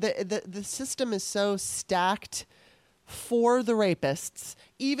my God, the system is so stacked for the rapists,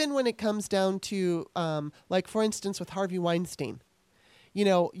 even when it comes down to, like, for instance, with Harvey Weinstein.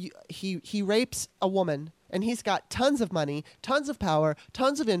 He rapes a woman, and he's got tons of money, tons of power,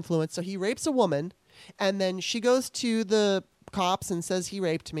 tons of influence. So he rapes a woman, and then she goes to the cops and says he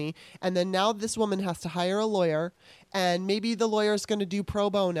raped me. And then now this woman has to hire a lawyer, and maybe the lawyer is going to do pro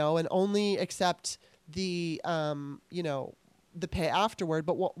bono and only accept the, the pay afterward.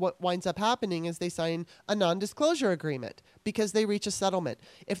 But what winds up happening is they sign a non-disclosure agreement because they reach a settlement.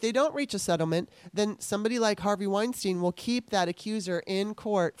 If they don't reach a settlement, then somebody like Harvey Weinstein will keep that accuser in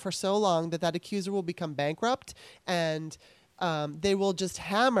court for so long that accuser will become bankrupt, and they will just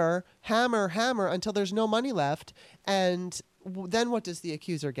hammer until there's no money left. And then what does the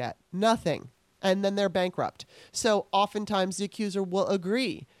accuser get? Nothing. And then they're bankrupt. So oftentimes the accuser will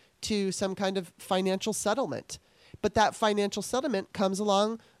agree to some kind of financial settlement. But that financial settlement comes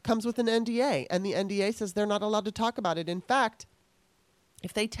with an NDA, and the NDA says they're not allowed to talk about it. In fact,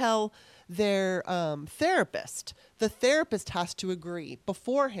 if they tell their therapist, the therapist has to agree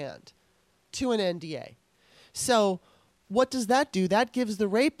beforehand to an NDA. So what does that do? That gives the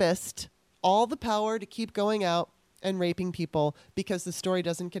rapist all the power to keep going out and raping people because the story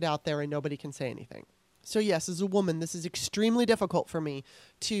doesn't get out there and nobody can say anything. So yes, as a woman, this is extremely difficult for me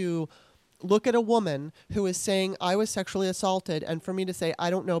to look at a woman who is saying I was sexually assaulted and for me to say,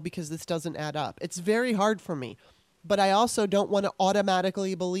 I don't know because this doesn't add up. It's very hard for me, but I also don't want to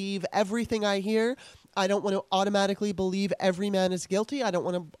automatically believe everything I hear. I don't want to automatically believe every man is guilty. I don't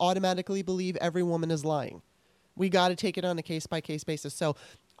want to automatically believe every woman is lying. We got to take it on a case-by-case basis. So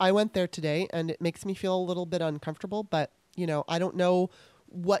I went there today, and it makes me feel a little bit uncomfortable, but, I don't know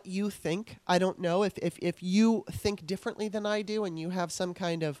what you think. I don't know if you think differently than I do and you have some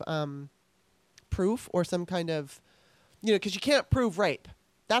kind of proof or some kind of, because you can't prove rape.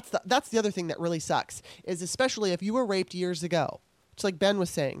 That's the other thing that really sucks, is especially if you were raped years ago. It's like Ben was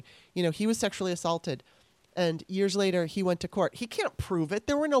saying, he was sexually assaulted. And years later, he went to court. He can't prove it.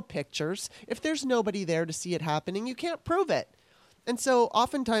 There were no pictures. If there's nobody there to see it happening, you can't prove it. And so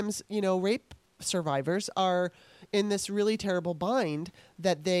oftentimes, rape survivors are in this really terrible bind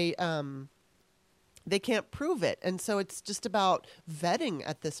that they can't prove it. And so it's just about vetting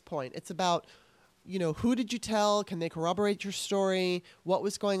at this point. It's about who did you tell? Can they corroborate your story? What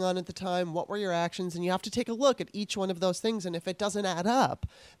was going on at the time? What were your actions? And you have to take a look at each one of those things. And if it doesn't add up,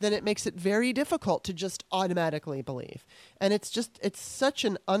 then it makes it very difficult to just automatically believe. And it's such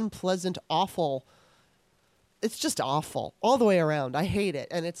an unpleasant, awful, it's just awful all the way around. I hate it.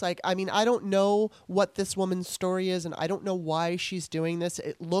 And it's like, I mean, I don't know what this woman's story is, and I don't know why she's doing this.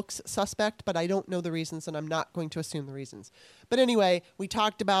 It looks suspect, but I don't know the reasons, and I'm not going to assume the reasons. But anyway, we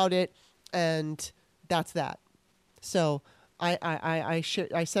talked about it, and that's that. So I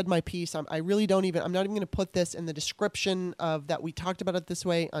said my piece. I'm not even going to put this in the description of that we talked about it this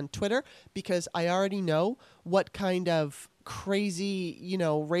way on Twitter, because I already know what kind of crazy,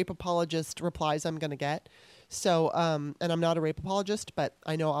 rape apologist replies I'm going to get. So, and I'm not a rape apologist, but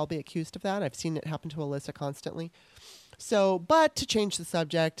I know I'll be accused of that. I've seen it happen to Alyssa constantly. So, but to change the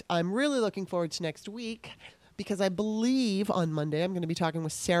subject, I'm really looking forward to next week, because I believe on Monday I'm going to be talking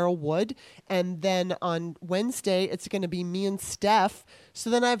with Sarah Wood, and then on Wednesday it's going to be me and Steph. So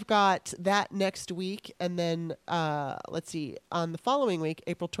then I've got that next week, and then let's see, on the following week,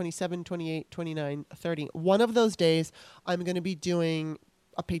 April 27, 28, 29, 30, one of those days I'm going to be doing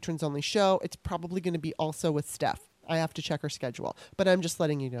a patrons only show. It's probably going to be also with Steph. I have to check her schedule, but I'm just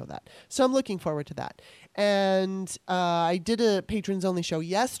letting you know that. So I'm looking forward to that. And I did a patrons only show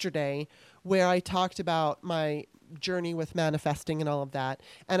yesterday where I talked about my journey with manifesting and all of that.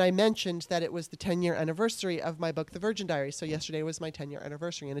 And I mentioned that it was the 10-year anniversary of my book, The Virgin Diary. So yesterday was my 10-year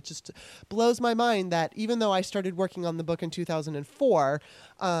anniversary. And it just blows my mind that even though I started working on the book in 2004,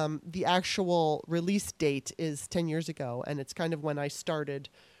 the actual release date is 10 years ago. And it's kind of when I started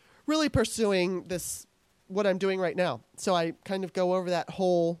really pursuing this, what I'm doing right now. So I kind of go over that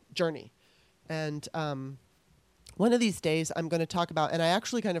whole journey. And one of these days I'm going to talk about, and I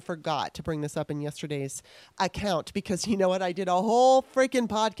actually kind of forgot to bring this up in yesterday's account, because you know what? I did a whole freaking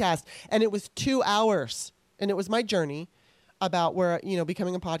podcast, and it was 2 hours, and it was my journey about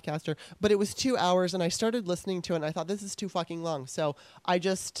becoming a podcaster, but it was 2 hours, and I started listening to it, and I thought, this is too fucking long. So I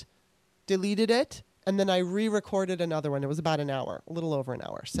just deleted it, and then I re-recorded another one. It was about an hour, a little over an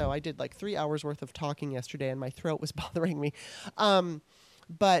hour. So I did like 3 hours worth of talking yesterday, and my throat was bothering me.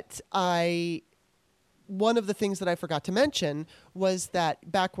 But one of the things that I forgot to mention was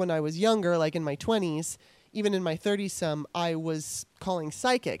that back when I was younger, like in my 20s, even in my 30s some, I was calling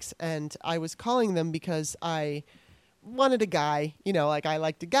psychics, and I was calling them because I wanted a guy, like I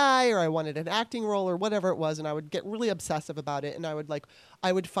liked a guy, or I wanted an acting role or whatever it was, and I would get really obsessive about it, and I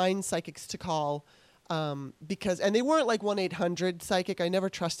would find psychics to call, and they weren't like 1-800 psychic. I never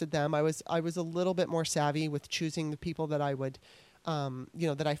trusted them. I was a little bit more savvy with choosing the people that I would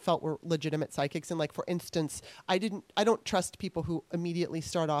that I felt were legitimate psychics. And like, for instance, I don't trust people who immediately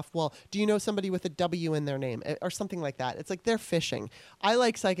start off, well, do you know somebody with a W in their name, or something like that? It's like, they're fishing. I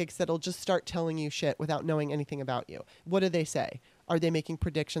like psychics that'll just start telling you shit without knowing anything about you. What do they say? Are they making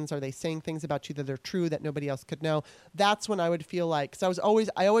predictions? Are they saying things about you that are true that nobody else could know? That's when I would feel like, because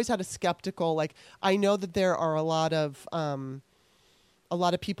I always had a skeptical, like, I know that there are a lot of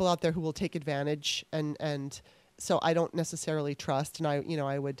people out there who will take advantage, and so I don't necessarily trust, and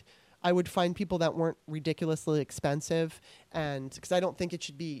I would find people that weren't ridiculously expensive, and because I don't think it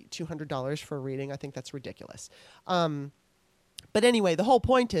should be $200 for a reading. I think that's ridiculous. But anyway, the whole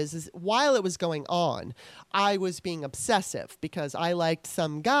point is while it was going on, I was being obsessive because I liked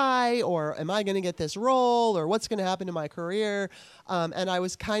some guy, or am I going to get this role, or what's going to happen to my career? And I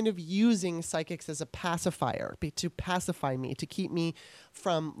was kind of using psychics as a pacifier to pacify me, to keep me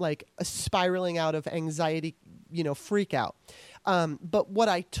from like spiraling out of anxiety, freak out. But what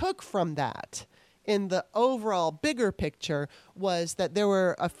I took from that in the overall bigger picture was that there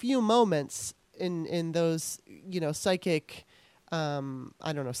were a few moments in those, psychic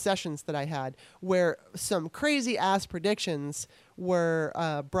sessions that I had where some crazy ass predictions were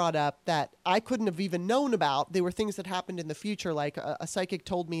brought up that I couldn't have even known about. They were things that happened in the future. Like a psychic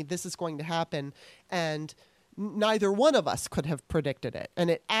told me this is going to happen, and neither one of us could have predicted it. And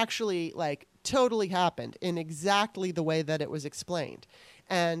it actually like totally happened in exactly the way that it was explained.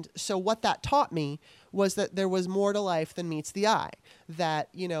 And so what that taught me was that there was more to life than meets the eye. That,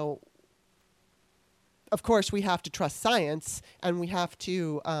 of course, we have to trust science, and we have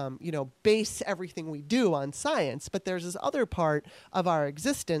to, base everything we do on science. But there's this other part of our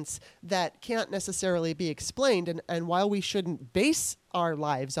existence that can't necessarily be explained. And while we shouldn't base our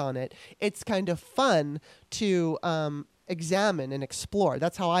lives on it, it's kind of fun to examine and explore.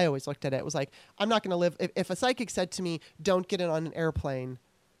 That's how I always looked at it. It was like, I'm not going to live. If a psychic said to me, don't get in on an airplane,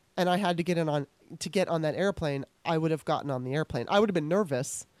 and I had to get on that airplane, I would have gotten on the airplane. I would have been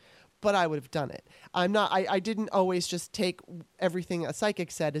nervous, but I would have done it. I didn't always just take everything a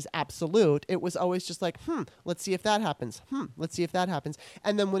psychic said as absolute. It was always just like, let's see if that happens. Let's see if that happens.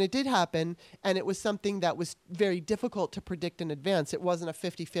 And then when it did happen, and it was something that was very difficult to predict in advance, it wasn't a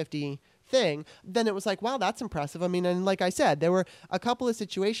 50-50 thing, then it was like, wow, that's impressive. I mean, and like I said, there were a couple of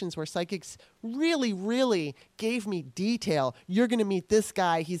situations where psychics really, really gave me detail. You're going to meet this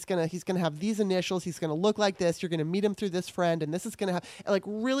guy. He's going to have these initials. He's going to look like this. You're going to meet him through this friend, and this is going to have like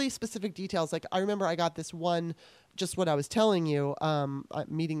really specific details. Like I remember I got this one, just what I was telling you,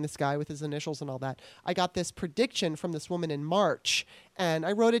 meeting this guy with his initials and all that. I got this prediction from this woman in March, and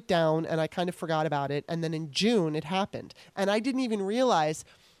I wrote it down, and I kind of forgot about it. And then in June, it happened. And I didn't even realize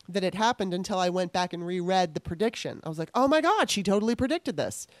that it happened until I went back and reread the prediction. I was like, oh my God, she totally predicted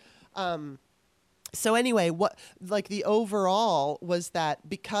this. So anyway, what like the overall was that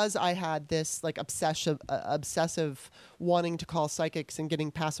because I had this like obsessive wanting to call psychics and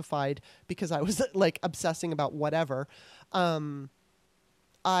getting pacified because I was like obsessing about whatever,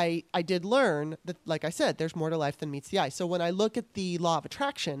 I did learn that, like I said, there's more to life than meets the eye. So when I look at the law of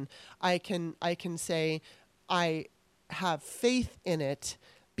attraction, I can say I have faith in it,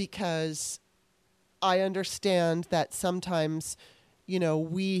 because I understand that sometimes, you know,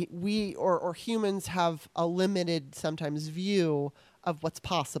 we or humans have a limited sometimes view of what's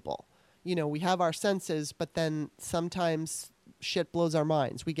possible. You know, we have our senses, but then sometimes shit blows our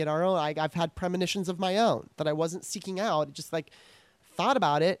minds. We get our own. I've had premonitions of my own that I wasn't seeking out. It just like thought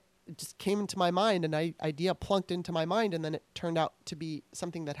about it. It just came into my mind, an idea plunked into my mind, and then it turned out to be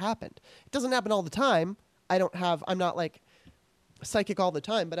something that happened. It doesn't happen all the time. I'm not like psychic all the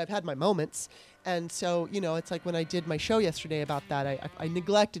time, but I've had my moments. And so, you know, it's like when I did my show yesterday about that, I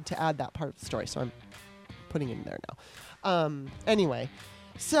neglected to add that part of the story, so I'm putting it in there now. Anyway,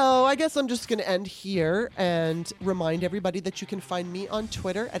 so I guess I'm just going to end here and remind everybody that you can find me on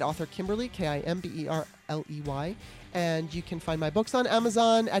Twitter at author Kimberly, Kimberley, and you can find my books on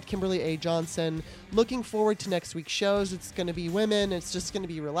Amazon at Kimberly A. Johnson. Looking forward to next week's shows. It's going to be women. It's just going to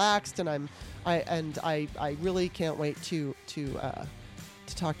be relaxed, and I really can't wait to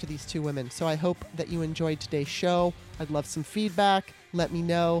talk to these two women. So I hope that you enjoyed today's show. I'd love some feedback. Let me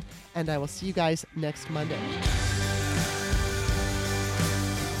know, and I will see you guys next Monday.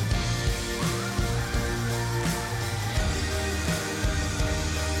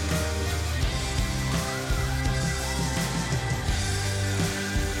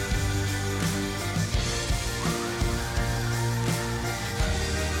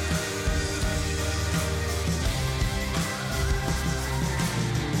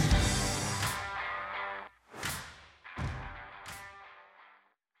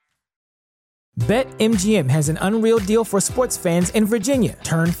 BetMGM has an unreal deal for sports fans in Virginia.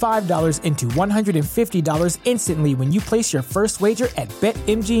 Turn $5 into $150 instantly when you place your first wager at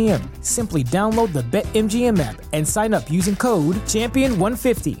BetMGM. Simply download the BetMGM app and sign up using code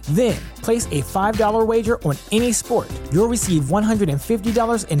Champion150. Then, place a $5 wager on any sport. You'll receive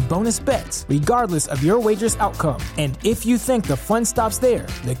 $150 in bonus bets, regardless of your wager's outcome. And if you think the fun stops there,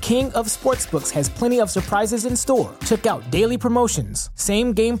 the King of Sportsbooks has plenty of surprises in store. Check out daily promotions,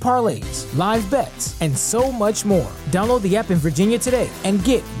 same-game parlays, live bets, and so much more. Download the app in Virginia today and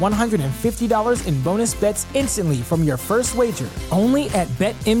get $150 in bonus bets instantly from your first wager. Only at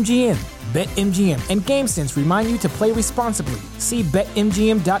BetMGM. BetMGM and GameSense remind you to play responsibly. See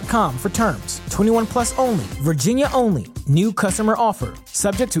BetMGM.com for terms. 21 plus only. Virginia only. New customer offer.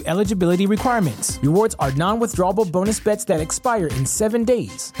 Subject to eligibility requirements. Rewards are non-withdrawable bonus bets that expire in 7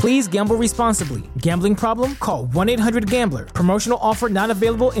 days. Please gamble responsibly. Gambling problem? Call 1-800-GAMBLER. Promotional offer not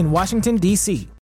available in Washington, D.C.